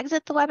 As you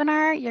exit the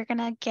webinar, you're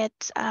gonna get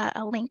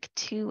a link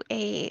to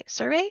a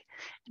survey,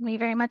 and we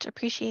very much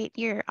appreciate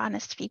your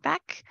honest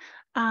feedback.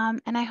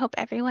 And I hope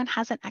everyone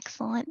has an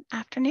excellent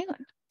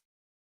afternoon.